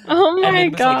day. Oh my and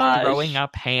then was, gosh. like, throwing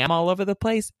up ham all over the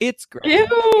place. It's great.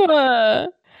 Ew.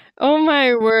 Oh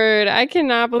my word. I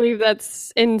cannot believe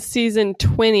that's in season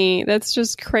 20. That's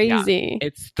just crazy. Yeah,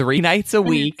 it's 3 nights a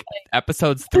week,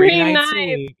 episodes 3 nights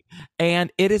a week.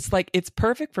 And it is like, it's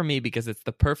perfect for me because it's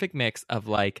the perfect mix of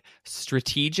like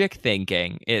strategic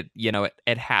thinking. It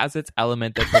has its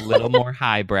element that's a little more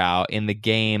highbrow in the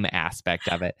game aspect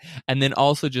of it. And then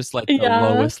also just like the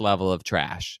lowest level of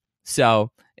trash.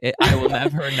 So I will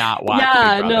never not watch.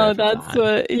 Yeah, no, that's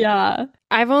what. Yeah,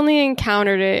 I've only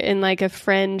encountered it in like a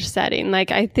fringe setting.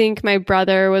 Like I think my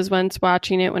brother was once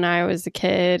watching it when I was a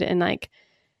kid, and like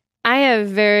I have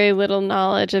very little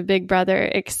knowledge of Big Brother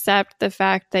except the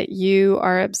fact that you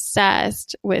are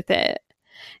obsessed with it.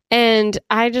 And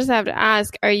I just have to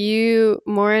ask, are you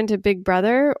more into Big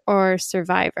Brother or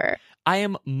Survivor? I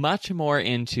am much more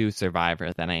into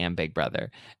Survivor than I am Big Brother.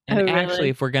 And really? Actually,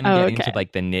 if we're going to get into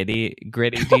like the nitty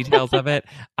gritty details of it,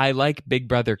 I like Big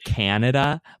Brother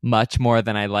Canada much more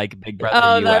than I like Big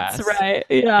Brother US. That's right.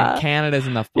 Yeah. And Canada's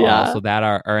in the fall, so that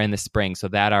are in the spring. So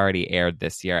that already aired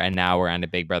this year. And now we're on to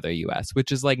Big Brother US,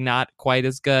 which is like not quite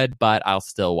as good, but I'll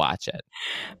still watch it.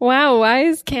 Wow. Why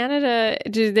is Canada?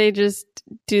 Do they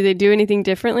do anything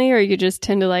differently, or you just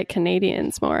tend to like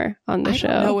Canadians more on the show?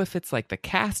 I don't know if it's like the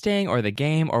casting or the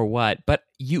game or what, but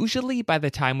usually by the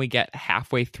time we get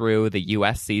halfway through the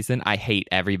US season, I hate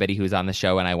everybody who's on the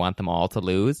show and I want them all to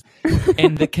lose.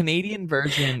 In the Canadian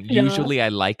version, usually I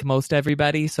like most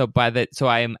everybody, so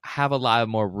I have a lot of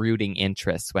more rooting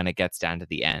interests when it gets down to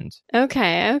the end.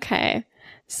 Okay.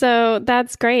 So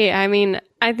that's great. I mean,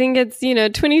 I think it's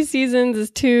 20 seasons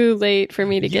is too late for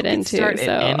me to get into. Start so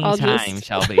at any I'll time,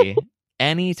 Shelby.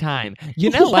 Anytime.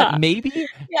 You know what? Maybe but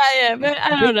I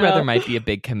don't know. Big Brother might be a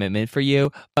big commitment for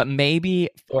you, but maybe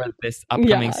for this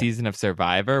upcoming season of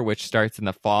Survivor, which starts in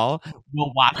the fall,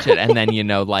 we'll watch it and then,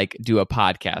 like do a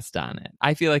podcast on it.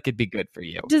 I feel like it'd be good for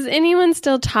you. Does anyone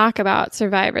still talk about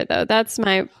Survivor though? That's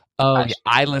my yeah,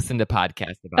 I listen to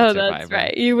podcasts about Survivor. Oh, that's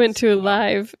right. You went to a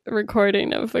live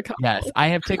recording of a couple. Yes, I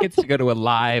have tickets to go to a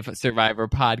live Survivor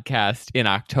podcast in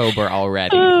October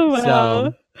already. Oh, wow.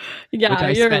 So, yeah,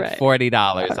 which I spent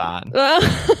 $40 on.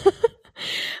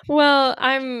 Well,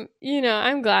 I'm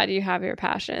glad you have your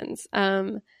passions.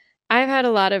 I've had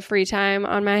a lot of free time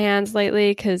on my hands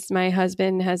lately because my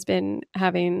husband has been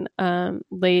having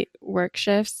late work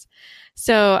shifts.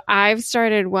 So I've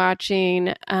started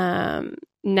watching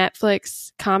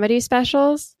Netflix comedy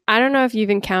specials. I don't know if you've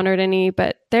encountered any,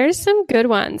 but there's some good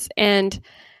ones and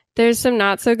there's some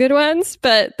not so good ones,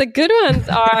 but the good ones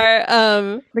are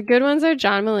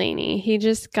John Mulaney. He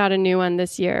just got a new one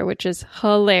this year, which is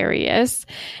hilarious.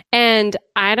 And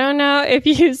I don't know if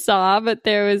you saw, but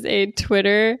there was a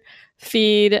Twitter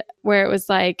feed where it was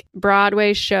like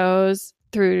Broadway shows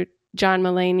through John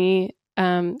Mulaney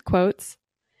quotes.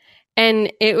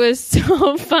 And it was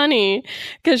so funny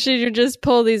because she would just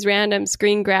pull these random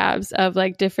screen grabs of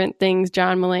like different things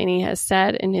John Mulaney has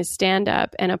said in his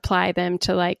stand-up and apply them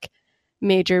to like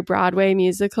major Broadway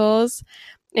musicals.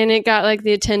 And it got like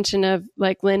the attention of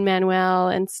like Lin-Manuel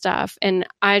and stuff. And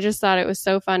I just thought it was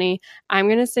so funny. I'm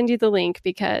going to send you the link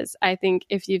because I think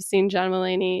if you've seen John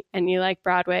Mulaney and you like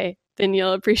Broadway, then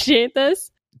you'll appreciate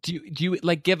this. Do you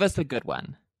like give us a good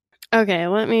one? Okay,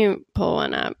 let me pull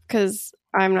one up because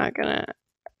I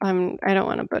don't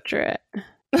want to butcher it.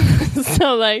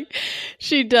 So like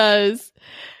she does.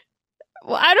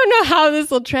 Well, I don't know how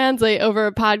this will translate over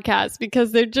a podcast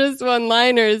because they're just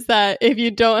one-liners that if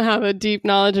you don't have a deep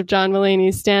knowledge of John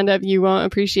Mulaney's stand-up, you won't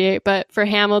appreciate. But for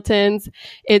Hamilton's,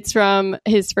 it's from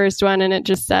his first one and it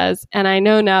just says, "And I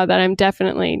know now that I'm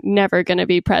definitely never going to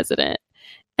be president."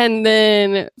 And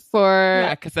then for...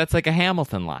 because that's like a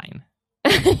Hamilton line.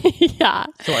 Yeah.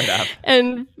 Sort of.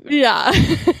 And yeah.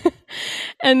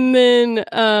 And then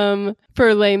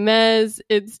for Les Mis,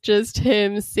 it's just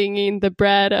him singing "The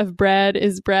bread of bread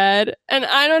is bread." And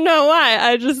I don't know why.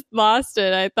 I just lost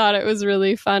it. I thought it was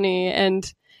really funny.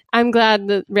 And I'm glad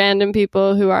that random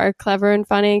people who are clever and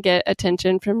funny get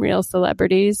attention from real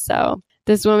celebrities. So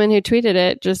this woman who tweeted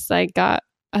it just like got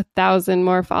 1,000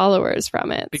 more followers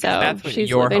from it. Because so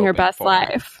she's living her best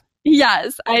life.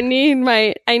 Yes, I need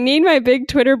my big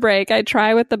Twitter break. I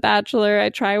try with The Bachelor, I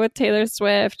try with Taylor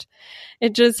Swift.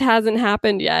 It just hasn't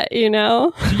happened yet, you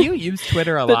know? Do you use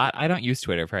Twitter a lot? I don't use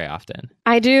Twitter very often.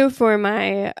 I do for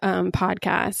my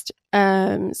podcast.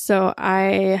 So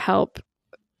I help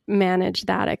manage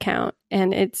that account,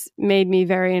 and it's made me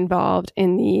very involved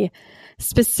in the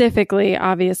specifically,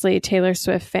 obviously, Taylor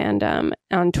Swift fandom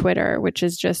on Twitter, which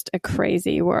is just a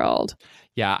crazy world.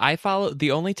 Yeah, I follow.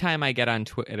 The only time I get on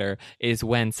Twitter is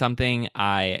when something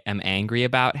I am angry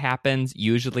about happens,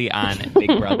 usually on Big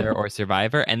Brother or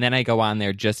Survivor, and then I go on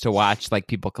there just to watch like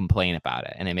people complain about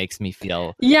it, and it makes me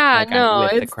feel like I'm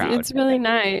with the crowd. It's really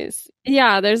nice.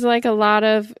 Yeah, there's like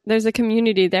there's a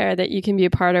community there that you can be a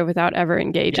part of without ever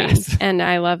engaging, Yes. and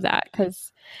I love that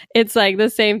because it's like the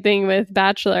same thing with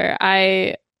Bachelor.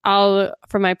 I'll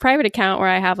from my private account where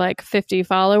I have like 50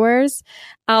 followers,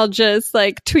 I'll just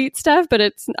like tweet stuff, but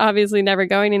it's obviously never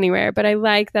going anywhere. But I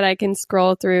like that I can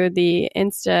scroll through the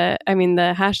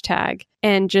hashtag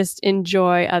and just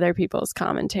enjoy other people's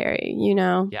commentary, you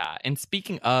know? Yeah. And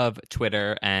speaking of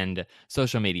Twitter and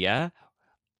social media,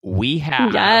 we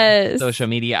have social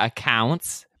media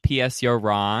accounts. P.S. You're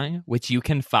Wrong, which you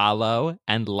can follow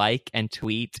and like and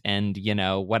tweet and,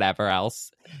 whatever else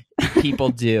people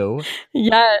do.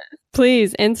 Yeah,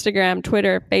 please. Instagram,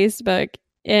 Twitter, Facebook,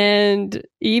 and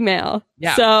email.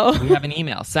 Yeah, so we have an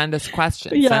email. Send us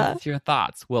questions. Yeah. Send us your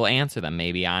thoughts. We'll answer them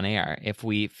maybe on air if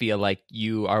we feel like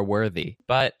you are worthy.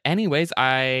 But anyways,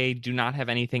 I do not have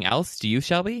anything else. Do you,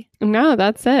 Shelby? No,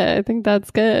 that's it. I think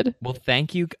that's good. Well,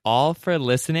 thank you all for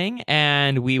listening,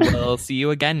 and we will see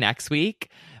you again next week.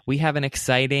 We have an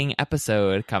exciting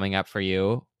episode coming up for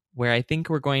you where I think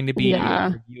we're going to be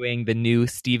reviewing the new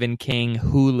Stephen King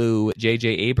Hulu J.J.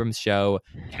 Abrams show,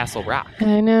 Castle Rock.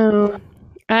 I know.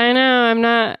 I'm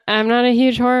not a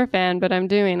huge horror fan, but I'm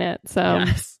doing it. So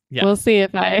yes. We'll see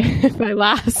if I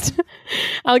last.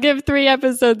 I'll give 3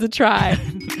 episodes a try.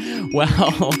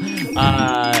 Well,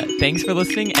 thanks for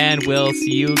listening, and we'll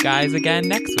see you guys again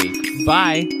next week.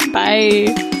 Bye.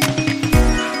 Bye.